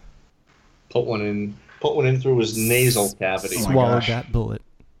put one in through his nasal cavity. Swallowed that bullet.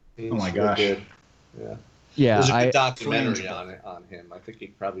 Oh my gosh. Did. Yeah. Yeah. There's a good documentary on him. I think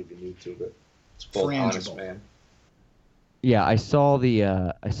he'd probably be new to it. It's called Honest Man. Yeah, I saw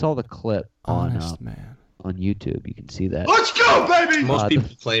the clip on Man. On YouTube. You can see that. Let's go, baby! Most people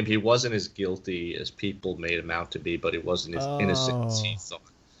claim he wasn't as guilty as people made him out to be, but he wasn't as innocent as he thought.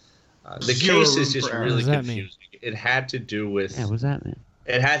 The case is just really confusing. It had to do with... Yeah, what's that mean?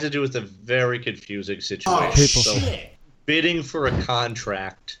 It had to do with a very confusing situation. So, bidding for a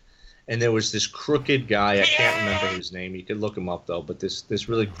contract, and there was this crooked guy, I can't remember his name, you could look him up though, but this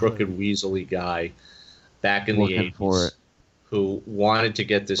really crooked, weaselly guy back in the 80s who wanted to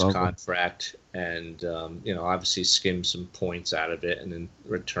get this contract and, obviously skim some points out of it and in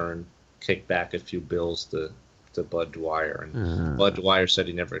return kick back a few bills to Bud Dwyer. And Bud Dwyer said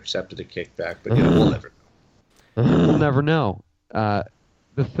he never accepted a kickback, but we'll never know. We'll never know.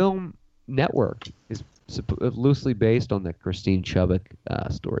 The film Network is loosely based on the Christine Chubbuck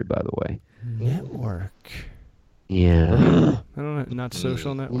story, by the way. Network. Yeah. I don't know. Not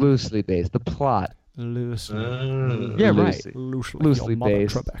Social Network. Loosely based. The plot. Loosely. Yeah, right. Loosely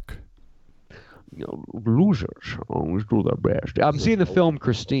based. Losers always do their best. I'm seeing the film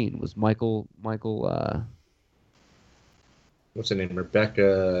Christine. Was Michael. What's her name?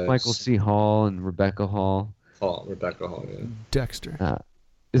 Rebecca. Michael C. Hall and Rebecca Hall. Rebecca Hall. Yeah. Dexter.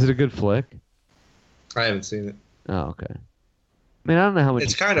 Is it a good flick? I haven't seen it. Oh, okay. I mean, I don't know how much.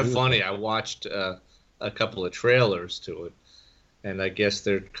 It's kind of funny. I watched a couple of trailers to it, and I guess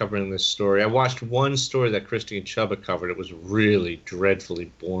they're covering this story. I watched one story that Christine Chubbuck covered. It was really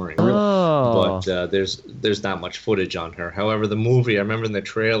dreadfully boring. Oh. But there's not much footage on her. However, the movie, I remember in the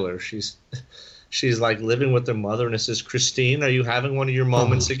trailer, she's like living with her mother, and it says, "Christine, are you having one of your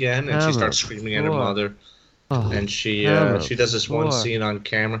moments again?" And she starts screaming at her mother. And she does this one scene on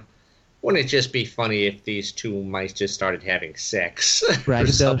camera. Wouldn't it just be funny if these two mice just started having sex? Or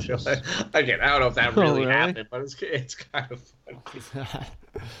something like that? Again, I don't know if that really happened, but it's kind of funny.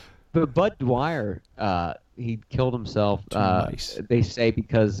 But Bud Dwyer, he killed himself. They say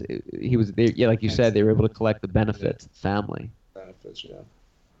because he was there. Yeah, like you said, they were able to collect the benefits, the family. Benefits, yeah.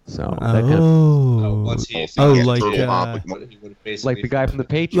 So once he like the guy from the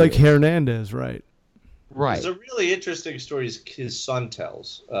Patriots, like Hernandez, right? Right. There's a really interesting story his son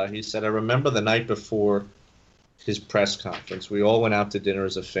tells. He said, I remember the night before his press conference, we all went out to dinner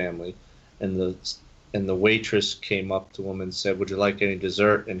as a family, and the waitress came up to him and said, would you like any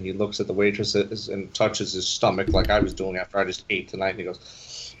dessert? And he looks at the waitress and touches his stomach like I was doing after I just ate tonight. And he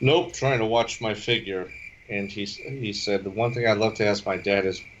goes, nope, trying to watch my figure. And he said, the one thing I'd love to ask my dad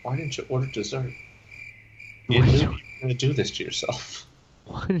is, why didn't you order dessert? You knew you were going to do this to yourself.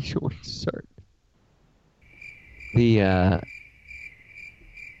 Why didn't you order dessert?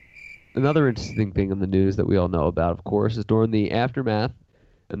 Another interesting thing in the news that we all know about, of course, is during the aftermath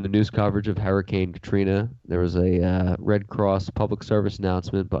and the news coverage of Hurricane Katrina, there was a Red Cross public service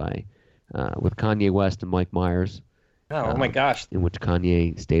announcement with Kanye West and Mike Myers. Oh my gosh! In which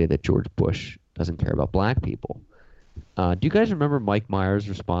Kanye stated that George Bush doesn't care about black people. Do you guys remember Mike Myers'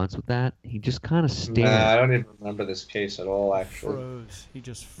 response with that? He just kind of stared. Nah, I don't even remember this case at all. Actually,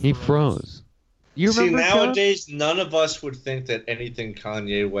 He froze. You See, remember, nowadays, none of us would think that anything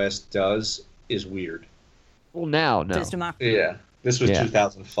Kanye West does is weird. Well, now, no. Yeah, this was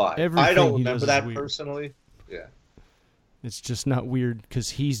 2005. Everything I don't he remember does that is weird. personally. Yeah. It's just not weird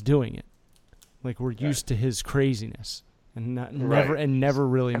because he's doing it. Like we're used to his craziness, and never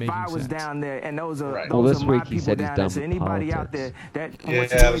really making sense. If I was down there, and those are Well, this those are my week he people said he's down done there. So with anybody out politics. there that Yeah,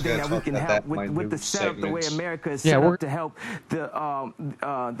 wants I to was do gonna anything that talk we can about help that in my with the news setup, the way segments. America is Yeah, set we're- up to help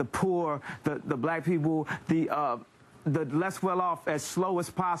the poor, the black people, the less well off as slow as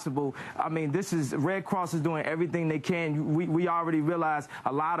possible. I mean, this is Red Cross is doing everything they can. We already realize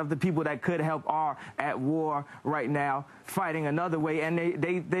a lot of the people that could help are at war right now, fighting another way, and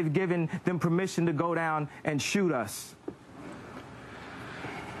they've given them permission to go down and shoot us.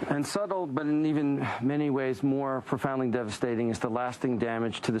 And subtle, but in even many ways more profoundly devastating, is the lasting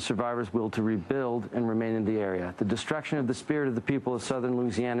damage to the survivors' will to rebuild and remain in the area. The destruction of the spirit of the people of southern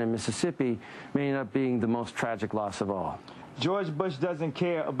Louisiana and Mississippi may end up being the most tragic loss of all. George Bush doesn't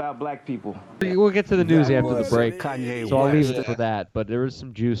care about black people. We'll get to the news after the break, Kanye so I'll leave West. it for that. But there was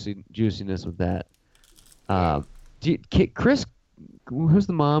some juiciness with that. Chris, who's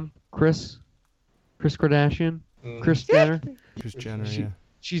the mom? Chris Kardashian? Kris Jenner? Kris Jenner, yeah.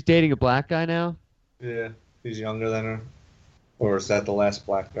 She's dating a black guy now? Yeah, he's younger than her. Or is that the last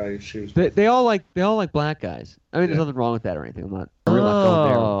black guy she was? They all like black guys. I mean, there's nothing wrong with that or anything. I'm not really not going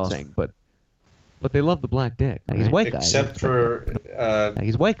there or saying, but they love the black dick. Like, he's white guy. Except for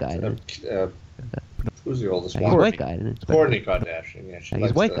he's white guy. Who's the oldest He's one? white guy, isn't it? Kourtney Kardashian. Yeah, she He's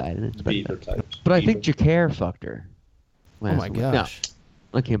likes white the guy, isn't it? beaver types. But I think Jakar fucked her. Oh my last week. gosh.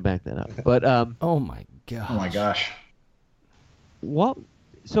 No, I can't back that up. But oh my gosh. Oh my gosh. What?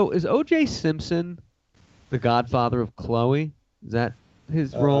 So is O.J. Simpson the godfather of Chloe? Is that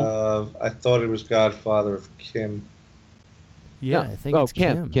his role? I thought it was Godfather of Kim. Yeah, No. I think Oh, it's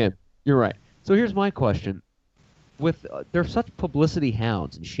Kim. Kim. You're right. So here's my question: with they're such publicity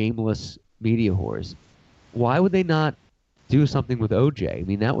hounds and shameless media whores, why would they not do something with O.J.? I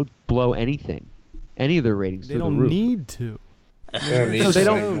mean, that would blow any of their ratings They through the don't roof. need to. No,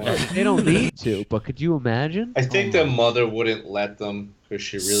 they don't need to. But could you imagine? I think their mother wouldn't let them because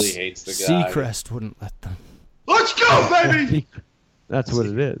she really hates the guy. Seacrest wouldn't let them. Let's go, baby! That's what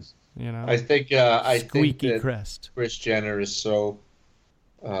it is. You know. I think Squeaky that crest. Kris Jenner is so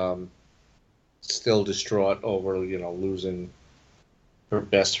still distraught over losing her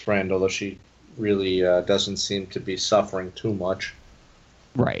best friend, although she really doesn't seem to be suffering too much.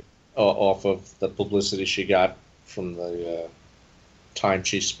 Right. Off of the publicity she got from the time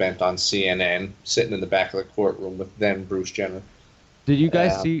she spent on CNN, sitting in the back of the courtroom with then Bruce Jenner. Did you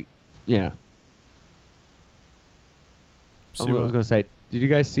guys see? Yeah. I was gonna say, did you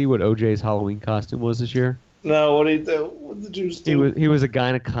guys see what OJ's Halloween costume was this year? No, what did the Jews do? He was a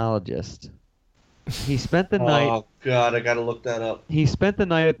gynecologist. He spent the night. Oh God, I gotta look that up. He spent the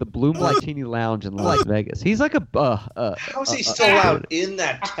night at the Blue Martini Lounge in Las Vegas. He's like How is he still out in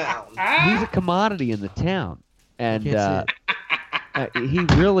that town? He's a commodity in the town, and he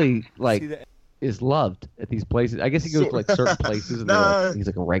really is loved at these places. I guess he goes to like certain places, and he's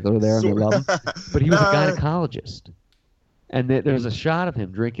like a regular there, and they love him. But he was a gynecologist, and there's a shot of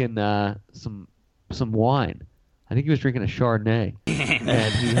him drinking some wine. I think he was drinking a Chardonnay,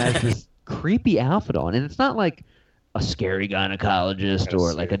 and he has this creepy outfit on, and it's not like a scary gynecologist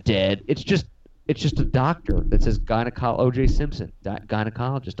or like a dead. It's just a doctor that says O.J. Simpson,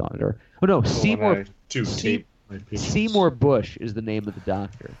 gynecologist on it, or Seymour Bush is the name of the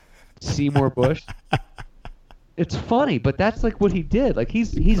doctor. Seymour Bush. It's funny, but that's like what he did. Like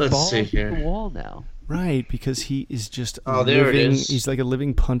he's balls to the wall now. Right, because he is just there it is. He's like a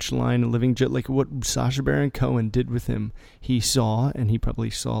living punchline, a living like what Sacha Baron Cohen did with him. He saw, and he probably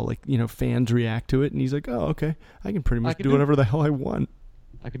saw fans react to it, and he's like, oh, okay, I can pretty much do whatever the hell I want.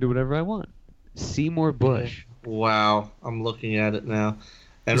 I can do whatever I want. Seymour Bush. Wow, I'm looking at it now.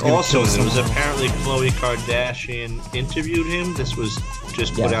 And also, it was apparently Khloe Kardashian interviewed him. This was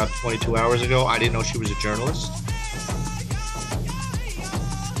just put out 22 hours ago. I didn't know she was a journalist.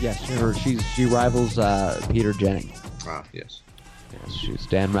 Yes, she rivals Peter Jennings. Ah, yes. Yes, she's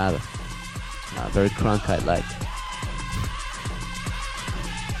Dan Rather. Very Cronkite-like.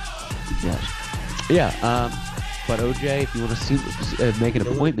 Yes. Yeah. But OJ, if you want to make an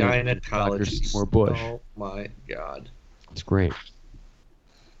appointment, Dr. Seymour Bush. Oh my God. It's great.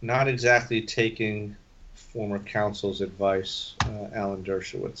 Not exactly taking former counsel's advice, Alan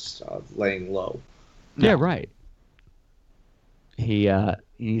Dershowitz, laying low. Yeah, right. He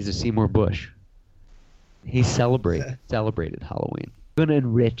needs a Seymour Bush. He celebrated Halloween. Going to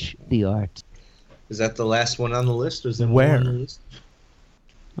enrich the arts. Is that the last one on the list? Or is there more on the list?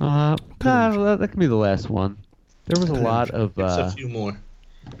 That can be the last one. There was a lot of. There's a few more.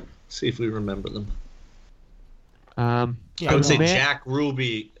 See if we remember them. I would say Jack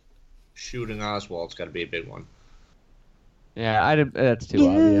Ruby shooting Oswald's got to be a big one. Yeah, I didn't. That's too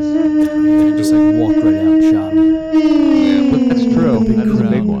obvious. He just walked right out and shot him. Yeah, but that's true. That is a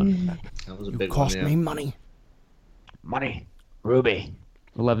big one. That was a big one. Cost me money. Money. Ruby.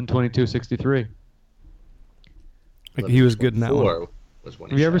 11/22/63. He was good in that one.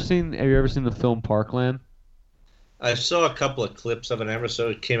 Have you ever seen the film Parkland? I saw a couple of clips of it. I never saw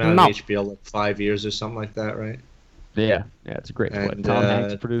it. Came out on HBO like 5 years or something like that, right? Yeah, it's a great play. And Tom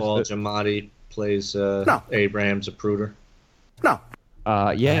Hanks produced Paul it. Giamatti plays Abraham Zapruder. Yeah,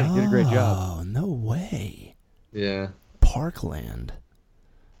 he did a great job. Oh, no way. Yeah. Parkland.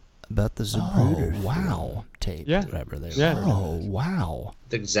 About the Zapruder tape. Yeah. Whatever they Yeah. were. Oh, wow. I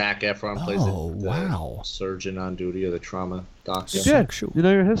think Zac Efron plays wow. surgeon on duty or the trauma doctor. Yeah, you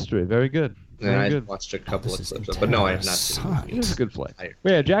know your history. Very good. Yeah, I watched a couple of clips, but no, I have not seen it. It was a good play.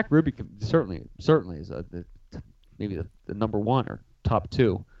 Yeah, Jack Ruby certainly is maybe the number one or top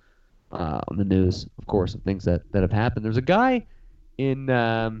two on the news, of course, of things that have happened. There's a guy in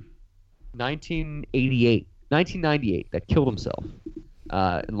 1998 that killed himself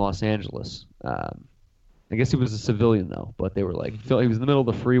in Los Angeles. I guess he was a civilian though, but they were like he was in the middle of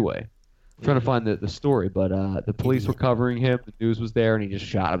the freeway. I'm trying to find the story, but the police were covering him. The news was there, and he just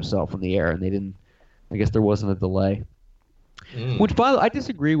shot himself in the air, and they didn't. I guess there wasn't a delay. Which, by the way, I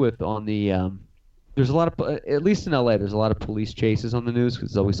disagree with on the. There's a lot of, at least in LA, there's a lot of police chases on the news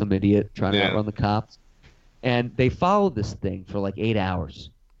because there's always some idiot trying to outrun the cops, and they followed this thing for like 8 hours.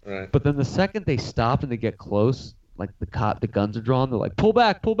 Right. But then the second they stop and they get close, like the guns are drawn. They're like, pull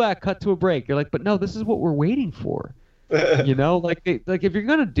back, cut to a break. You're like, but no, this is what we're waiting for. You know, like if you're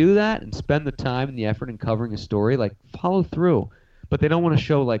gonna do that and spend the time and the effort in covering a story, like follow through. But they don't want to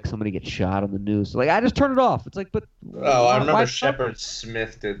show like somebody gets shot on the news. Like I just turn it off. It's like, but I remember Shepard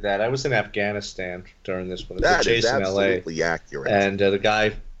Smith did that. I was in Afghanistan during this one. That is absolutely accurate. And the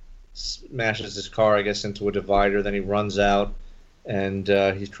guy smashes his car, I guess, into a divider. Then he runs out, and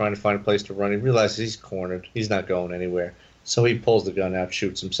he's trying to find a place to run. He realizes he's cornered. He's not going anywhere. So he pulls the gun out,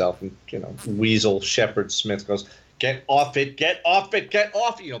 shoots himself, and Weasel Shepard Smith goes, "Get off it! Get off it! Get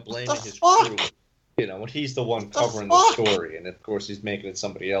off it!" Blaming his crew. When he's the one covering the story, and of course he's making it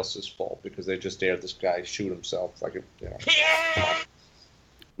somebody else's fault because they just dared this guy shoot himself, like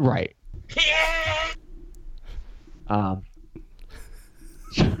Right.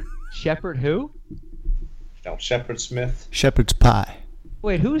 Shepard who? No, Shepard Smith. Shepherd's Pie.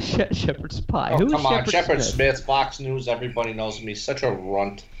 Wait, who's Shepherd's Pie? Oh, Who's come on, Shepard Smith? Fox News. Everybody knows him. He's such a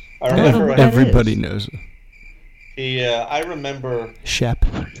runt. I remember everybody knows him. I remember. Shep.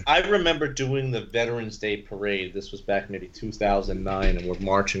 I remember doing the Veterans Day parade. This was back maybe 2009, and we're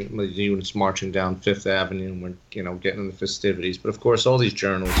marching. The units marching down Fifth Avenue, and we're getting in the festivities. But of course, all these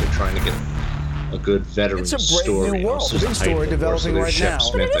journals are trying to get a good veteran story. It's a brave new world. Big story developing right now.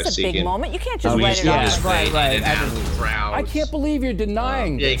 But it is a big moment. You can't just write it off. Right. I can't believe you're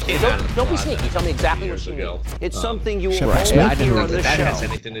denying. Don't be sneaky. Tell me exactly what you mean. It's something you will Shepard hold Smith? here on this That show. has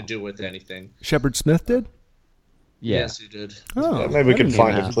anything to do with anything. Shepard Smith did? Yeah. Yes, he did. Oh, maybe we can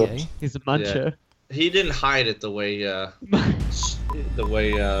find a clip. He's a muncher. Yeah. He didn't hide it the way the Don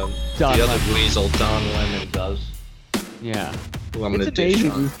other Lemon. weasel Don Lemon does. Yeah. Who I'm It's gonna dish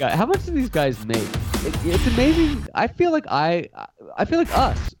amazing on. these guys. How much do these guys make? It's amazing. I feel like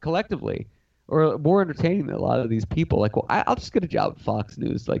us collectively are more entertaining than a lot of these people. Like, well, I'll just get a job at Fox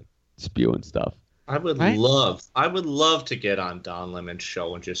News, like spewing stuff. I would love to get on Don Lemon's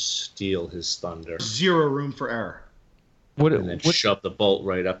show and just steal his thunder. Zero room for error. And then shove the bolt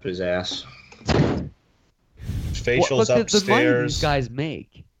right up his ass. Facials upstairs. The money these guys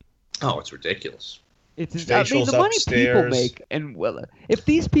make. Oh, it's ridiculous. The money people make, and if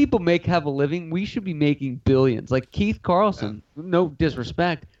these people have a living, we should be making billions. Like Keith Carlson, no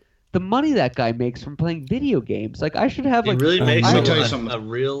disrespect, the money that guy makes from playing video games. Like I should have like. He really makes a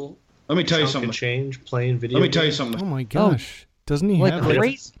real. Let me tell you something. Change playing video. Let me tell you something. Oh my gosh! Doesn't he have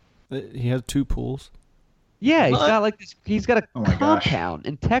crazy? He has 2 pools. Yeah, he's got like this. He's got a compound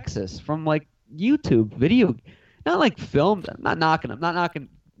in Texas from like YouTube video, not like filmed. I'm not knocking him. Not knocking.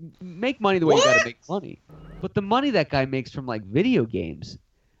 Make money the way you got to make money, but the money that guy makes from like video games,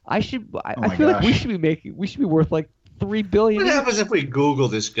 I feel like we should be worth like $3 billion. What happens if we Google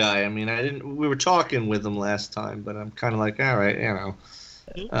this guy? I mean, we were talking with him last time, but I'm kind of like, all right,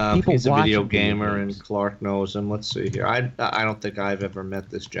 he's a video gamer, and Clark knows him. Let's see here. I don't think I've ever met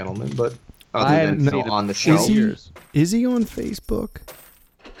this gentleman, but other than on the show. Is he on Facebook?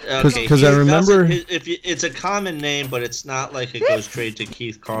 Because I remember it's a common name, but it's not like it goes straight to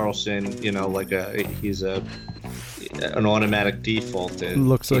Keith Carlson. Like he's an automatic default.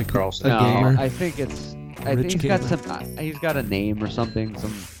 Looks Keith like Carlson. a gamer. I think he's got some. He's got a name or something.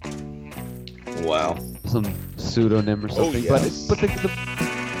 Some pseudonym or something. Oh, yes. But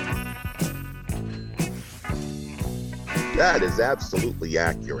that is absolutely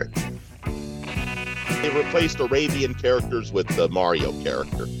accurate. They replaced Arabian characters with the Mario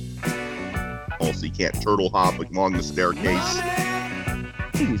character. Also, you can't turtle hop along the staircase.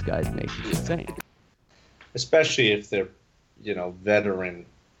 These guys make it insane. Especially if they're, veteran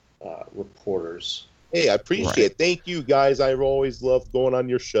reporters. Hey, I appreciate it. Thank you, guys. I've always loved going on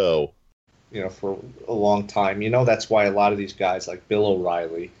your show. For a long time. That's why a lot of these guys, like Bill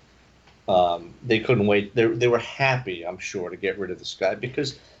O'Reilly, they couldn't wait. They were happy, I'm sure, to get rid of this guy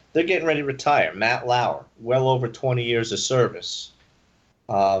because they're getting ready to retire. Matt Lauer, well over 20 years of service.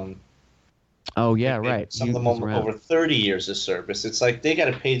 Oh, yeah, right. Some of them over 30 years of service. It's like they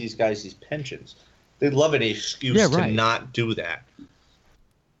got to pay these guys these pensions. They love an excuse to not do that.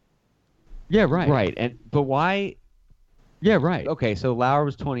 Yeah, right. Right. But why? Yeah, right. Okay, so Lauer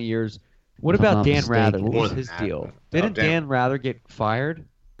was 20 years. What about Dan Rather? What was his deal? Didn't Dan Rather get fired?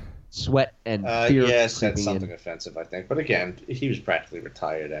 Sweat and fear. Yeah, said something offensive, I think. But again, he was practically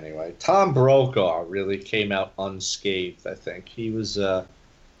retired anyway. Tom Brokaw really came out unscathed, I think. He was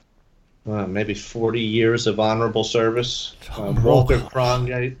maybe 40 years of honorable service. Walter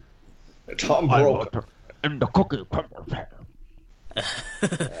Cronkite. Tom Brokaw. And the cookie.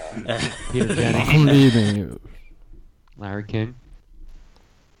 Peter Jennings. I'm leaving you. Larry King.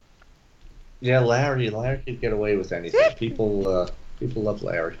 Yeah, Larry could get away with anything. People love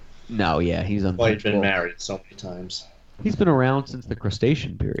Larry. No, yeah, he's untouchable. Well, he's been married so many times. He's been around since the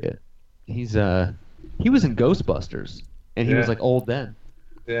crustacean period. He was in Ghostbusters, and he was like old then.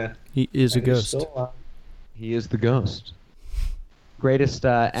 Yeah. He is a ghost. He is the ghost. Greatest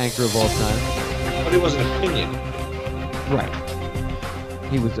anchor of all time. But he was an opinion. Right.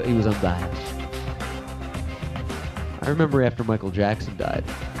 He was unbiased. I remember after Michael Jackson died,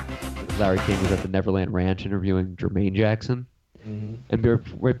 Larry King was at the Neverland Ranch interviewing Jermaine Jackson. Mm-hmm. And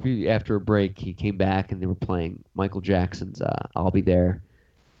right after a break, he came back and they were playing Michael Jackson's I'll Be There.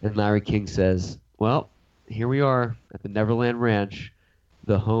 And Larry King says, well, here we are at the Neverland Ranch,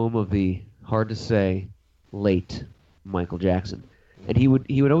 the home of the hard-to-say, late Michael Jackson. And he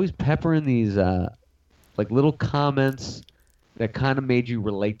would always pepper in these like little comments that kind of made you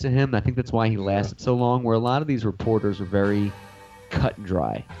relate to him. I think that's why he lasted so long, where a lot of these reporters are very cut and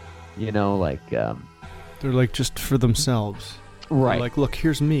dry. They're like just for themselves. Right. They're like, look,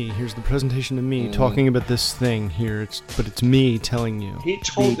 here's me. Here's the presentation of me talking about this thing here. But it's me telling you. He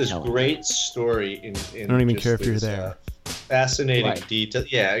told this great story in I don't even care if you're there. Fascinating detail.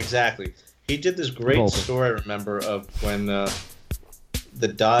 Yeah, exactly. He did this great story, I remember, of when the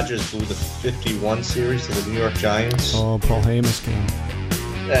Dodgers blew the 51 series to the New York Giants. Oh, Paul Hamas game.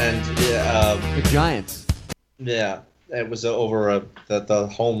 And the Giants. Yeah. It was over the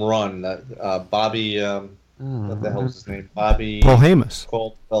home run that Bobby. What the hell was his name? Bobby. Paul Hamas.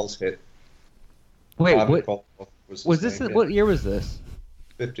 Caldwell's hit. Wait, Bobby what? Was this? What year was this?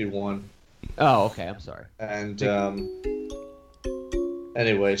 51. Oh, okay. I'm sorry. And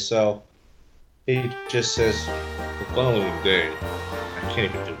anyway, so he just says the following day. I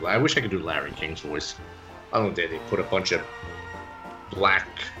can't even do. I wish I could do Larry King's voice. The following day, they put a bunch of black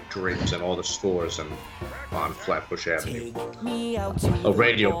drapes in all the stores and on Flatbush Avenue. A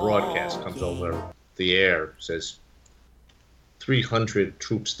radio broadcast comes over the air, says 300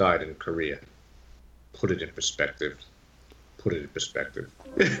 troops died in Korea. put it in perspective.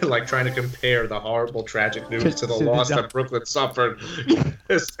 Like trying to compare the horrible, tragic news to the loss that Brooklyn suffered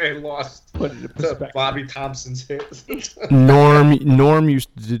as they lost to Bobby Thompson's hit. Norm used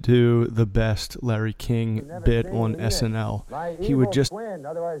to do the best Larry King bit on SNL. He would just... Twin,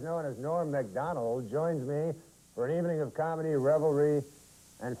 otherwise known as Norm MacDonald, joins me for an evening of comedy, revelry,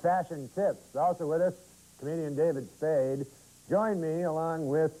 and fashion tips. Also with us, comedian David Spade. Join me along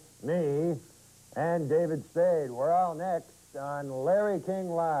with me and David Spade. We're all next on Larry King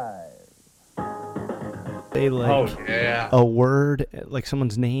Live. They a word, like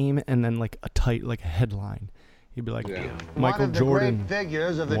someone's name, and then like a headline. He'd be like, Michael Jordan. One of the great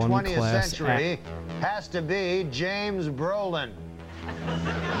figures of the 20th century has to be James Brolin.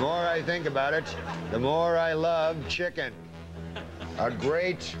 The more I think about it, the more I love chicken. A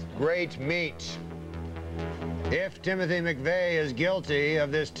great, great meat. If Timothy McVeigh is guilty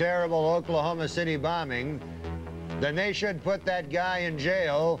of this terrible Oklahoma City bombing, then they should put that guy in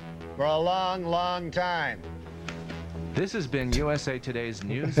jail for a long, long time. This has been USA Today's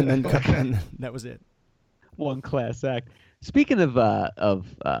news. and that was it. One class act. Speaking of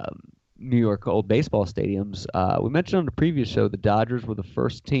New York old baseball stadiums, we mentioned on the previous show the Dodgers were the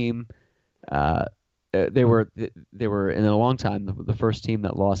first team. They were in a long time the first team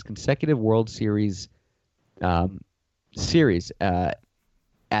that lost consecutive World Series at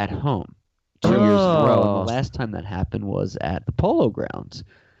home 2 years in a row. And the last time that happened was at the Polo Grounds,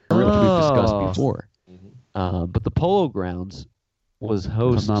 which we've discussed before. But the Polo Grounds was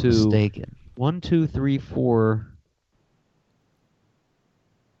host to mistaken. 1, 2, 3, 4,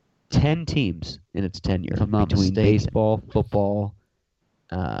 10 teams in its tenure between baseball, football,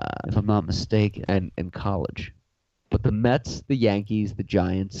 if I'm not mistaken, and college. But the Mets, the Yankees, the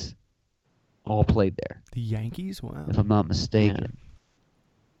Giants all played there. The Yankees? Wow. If I'm not mistaken.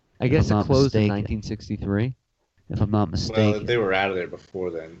 Yeah. I guess it closed in 1963, if I'm not mistaken. Well, they were out of there before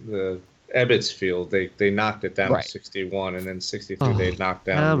then. The Ebbets Field, they knocked it down in 61, and then 63 they knocked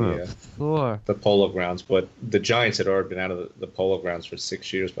down the Polo Grounds. But the Giants had already been out of the Polo Grounds for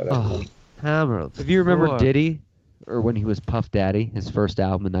 6 years by that point. If you remember Diddy, or when he was Puff Daddy, his first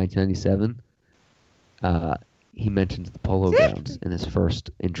album in 1997, he mentions the Polo Grounds in his first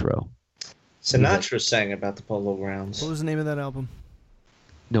intro. Sinatra sang about the Polo Grounds. What was the name of that album?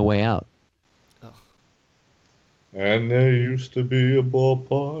 No Way Out. Oh. And there used to be a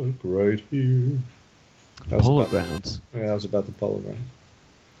ballpark right here. Polo Grounds. Yeah, that was about the Polo Grounds.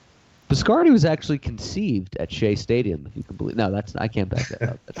 Biscardi was actually conceived at Shea Stadium, if you can believe. No, I can't back that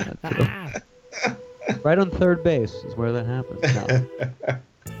up. That's not true. Right on third base is where that happens. No.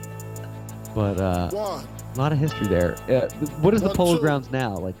 But a lot of history there. What is the Polo Grounds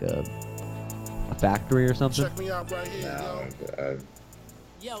now? Like a factory or something? Check me out right here,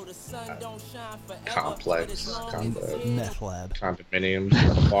 Complex, meth lab,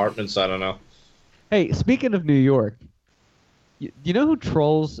 condominiums, apartments. I don't know. Hey, speaking of New York, you know who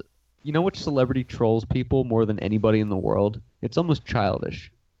trolls? You know which celebrity trolls people more than anybody in the world? It's almost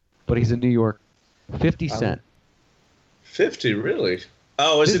childish, but he's in New York. 50 Cent. 50, really?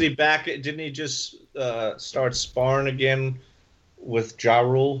 Oh, isn't he back? Didn't he just start sparring again with Ja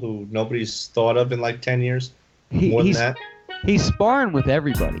Rule, who nobody's thought of in like 10 years? More than that? He's sparring with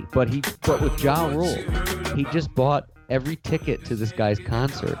everybody, but with Ja Rule, he just bought every ticket to this guy's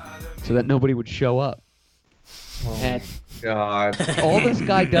concert so that nobody would show up. Oh, and God. All this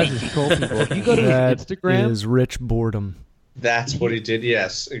guy does is troll people. If you go to his Instagram, is rich boredom. That's what he did.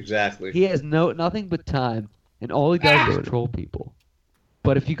 Yes, exactly. He has nothing but time, and all he does is troll people.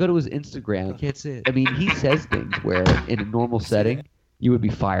 But if you go to his Instagram, that's it. I mean, he says things where in a normal setting you would be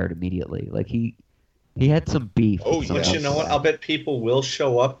fired immediately. Like he had some beef. Oh, but you know what? I'll bet people will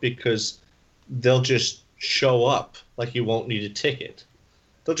show up because they'll just show up. Like you won't need a ticket.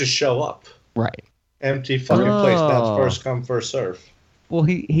 They'll just show up. Right. Empty fucking place. That's first come, first serve. Well,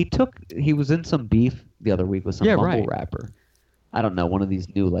 he was in some beef the other week with some mumble rapper. I don't know, one of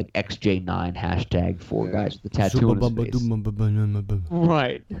these new like XJ9 hashtag 4 guys with the tattoo on his face.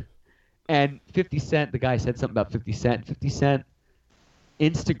 Right. And 50 Cent, the guy said something about 50 Cent. 50 Cent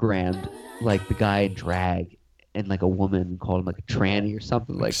Instagrammed like the guy in drag and like a woman called him like a tranny or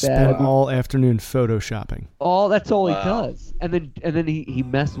something like that. Spent all afternoon photoshopping. That's all he does. And then he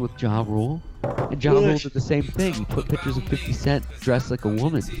messed with Ja Rule. And Ja Rule did the same thing. He put pictures of 50 Cent dressed like a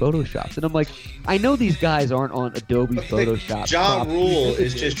woman, photoshopped. And I'm like, I know these guys aren't on Adobe Photoshop. Ja Rule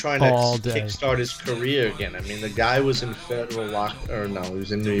is just trying to kickstart his career again. I mean, the guy was in federal he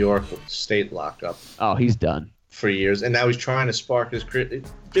was in New York with state lockup. Oh, he's done. For years, and now he's trying to spark his career.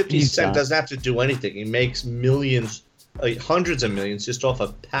 50 Cent doesn't have to do anything. He makes millions, hundreds of millions just off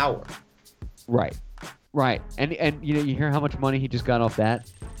of power. Right. Right, and you know, you hear how much money he just got off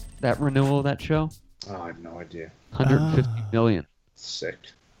that renewal of that show? Oh, I have no idea. 150 million. Sick.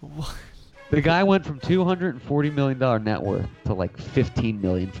 What? The guy went from $240 million net worth to like 15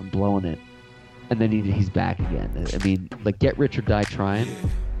 million from blowing it, and then he's back again. I mean, like, get rich or die trying.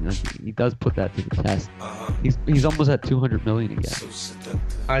 You know, he does put that to the test. He's almost at 200 million again.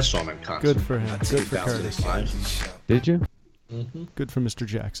 I saw him in concert. Good for him. Good for Curtis. Did you? Mm-hmm. Good for Mr.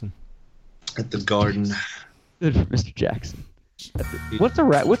 Jackson. At the Garden. Good for Mr. Jackson. What's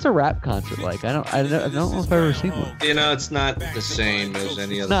a rap concert like? I don't know if I've ever seen one. You know, it's not the same as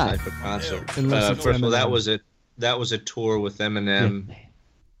any other type of concert. Unless First of all, that was a tour with Eminem. Yeah.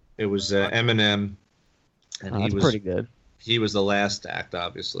 It was Eminem, and he was pretty good. He was the last act,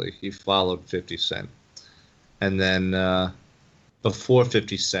 obviously. He followed 50 Cent, and then before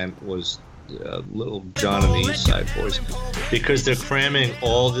 50 Cent was Little John and the East Side Boys, because they're cramming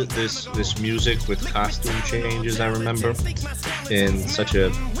all this music with costume changes. I remember in such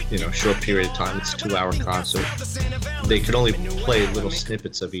a short period of time. It's a 2-hour concert. They could only play little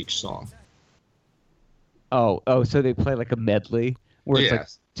snippets of each song. Oh, so they play like a medley where it's like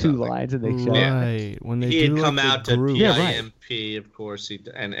two lines and they show. Right. When they he do had come like out the to group. PIMP, of course.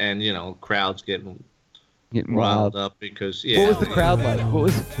 And crowds getting riled up because What was the crowd like? What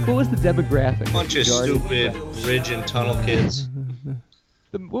was the demographic? Bunch of stupid bridge and tunnel kids.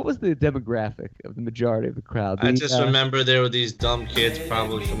 What was the demographic of the majority of the crowd? I just remember there were these dumb kids,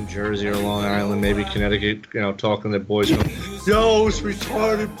 probably from Jersey or Long Island, maybe Connecticut, talking to their boys, going, "Yo, it's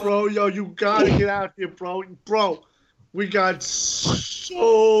retarded, bro. Yo, you gotta get out here, bro. Bro, we got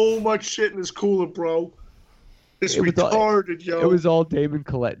so much shit in this cooler, bro. It's retarded, yo." It was all Damien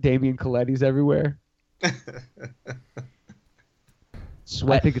Coletti's everywhere. I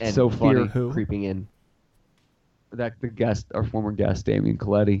think it's so funny creeping in. That our former guest, Damien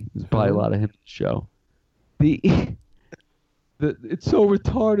Coletti, there's probably a lot of him in the show. It's so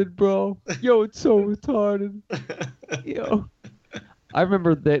retarded, bro. Yo, it's so retarded. Yo, I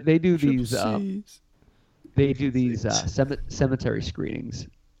remember they do these cemetery screenings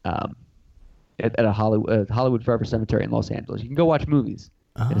at a Hollywood Forever Cemetery in Los Angeles. You can go watch movies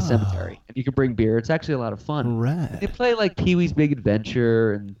at a cemetery, and you can bring beer. It's actually a lot of fun. Right. They play like Pee-wee's Big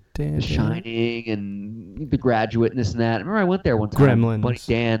Adventure and The Shining and The Graduate and this and that. I remember I went there one time. Gremlins. Buddy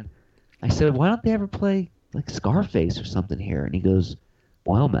Dan. I said, "Why don't they ever play like Scarface or something here?" And he goes,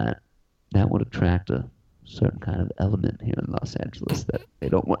 "Well, Matt, that would attract a certain kind of element here in Los Angeles that they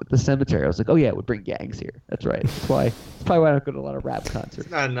don't want at the cemetery." I was like, "Oh yeah, it would bring gangs here. That's right. That's probably why I don't go to a lot of rap concerts."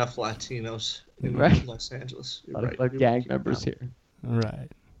 Not enough Latinos in Los Angeles. A lot of gang members here.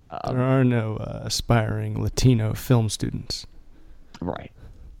 Right. There are no aspiring Latino film students. Right.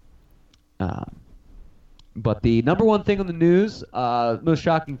 But the number one thing on the news, most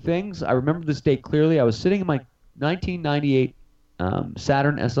shocking things, I remember this day clearly. I was sitting in my 1998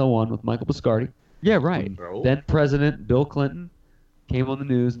 Saturn SL1 with Michael Biscardi. Yeah, right. Then President Bill Clinton came on the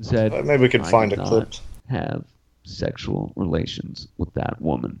news and said, maybe we could find a clip. Have sexual relations with that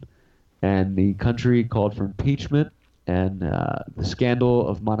woman. And the country called for impeachment, and the scandal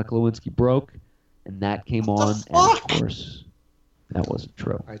of Monica Lewinsky broke, and that came on, and of course, that wasn't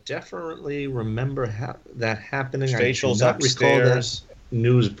true. I definitely remember that happening. Facials I do not recall upstairs. that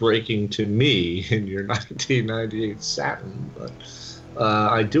news breaking to me in your 1998 Saturn, but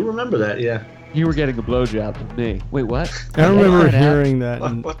I do remember that, yeah. You were getting a blowjob from me. Wait, what? I remember hearing that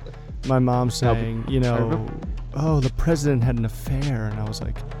and my mom saying, oh, the president had an affair. And I was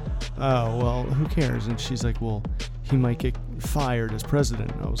like, oh, well, who cares? And she's like, well, he might get fired as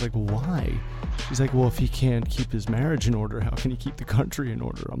president. And I was like, why? She's like, well, if he can't keep his marriage in order, how can he keep the country in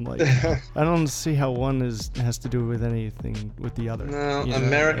order? I'm like, I don't see how one has to do with anything with the other. No,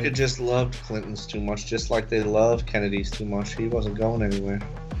 America just loved Clintons too much, just like they love Kennedy's too much. He wasn't going anywhere.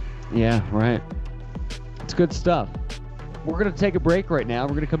 Yeah, right. It's good stuff. We're going to take a break right now. We're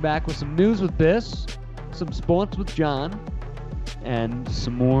going to come back with some news with this, some sports with John, and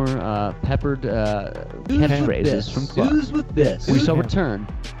some more peppered catchphrases from Clark. News with this. We shall return.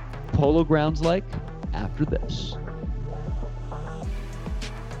 Polo Grounds like after this.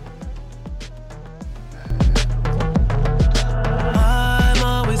 I'm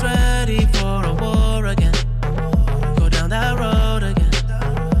always ready for a war again. Go down that road again.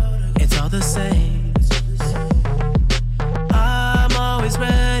 It's all the same. I'm always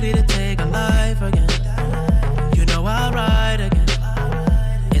ready to take a life again. You know I'll ride again.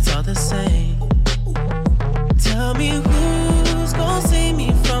 It's all the same. Tell me who's gonna save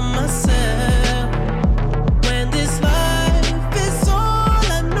me from myself when this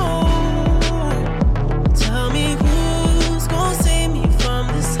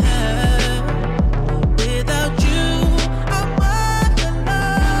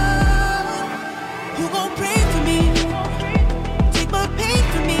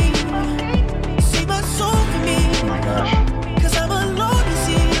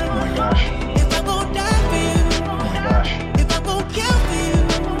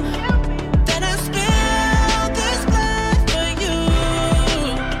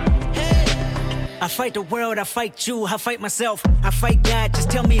fight the world, I fight you, I fight myself, I fight God, just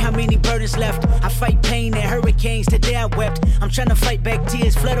tell me how many burdens left. I fight pain and hurricanes, today I wept. I'm trying to fight back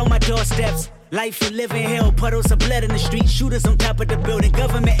tears, flood on my doorsteps. Life you live in hell, puddles of blood in the street, shooters on top of the building,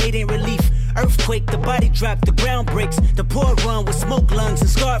 government aid ain't relief. Earthquake, the body drop, the ground breaks, the poor run with smoke lungs and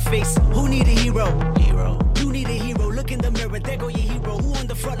scarred face. Who need a hero? Hero. You need a hero, look in the mirror, there go your hero. Who on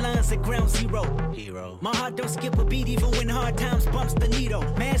the front lines at ground zero? Hero. My heart don't skip a beat even when hard times bumps the needle.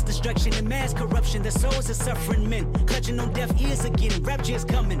 Mass destruction and mass corruption, the souls of suffering men, clutching on deaf ears again, rapture's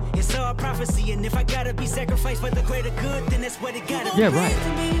coming. It's all prophecy, and if I gotta be sacrificed for the greater good, then that's what it gotta be. Yeah, right.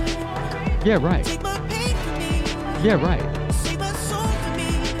 Yeah, right. Yeah, right.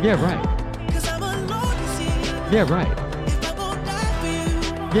 Yeah, right. Yeah, right.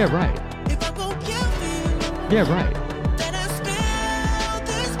 Yeah, right. Yeah, right.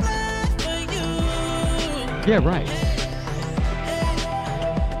 Yeah, right.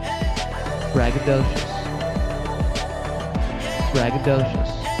 Braggadocious. Braggadocious.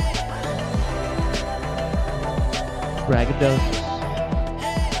 Braggadocious.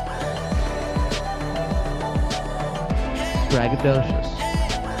 Braggadocious.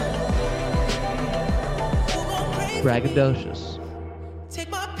 Braggadocious. Take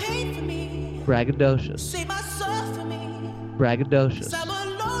my pain for me. Braggadocious. Save my soul for me. Braggadocious. 'Cause I'm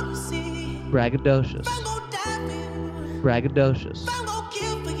alone to see. Braggadocious. If I'm gonna die for you. Braggadocious. If I'm gonna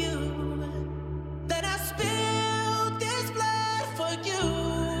kill for you. Then I spill this blood for you.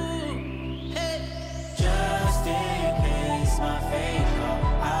 Hey. Just in case my fate comes,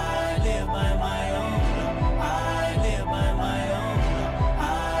 I live by my own law. I live by my own law.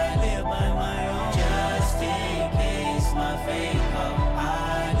 I live by my own. Just in case my fate comes, I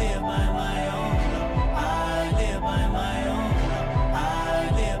live by my own law. I live by my own law. I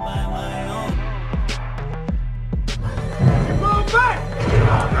live by my own. Keep on back! Keep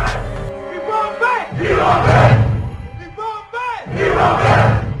on back! Keep on back! Keep on back! Keep on back! Keep on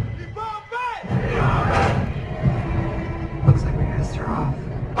back! Keep on back! Keep on back! Looks like we pissed her off.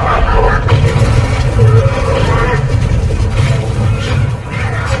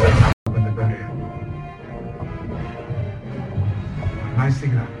 Open the barrier. My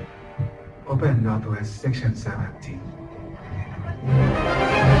signal. Open Northwest Section 17.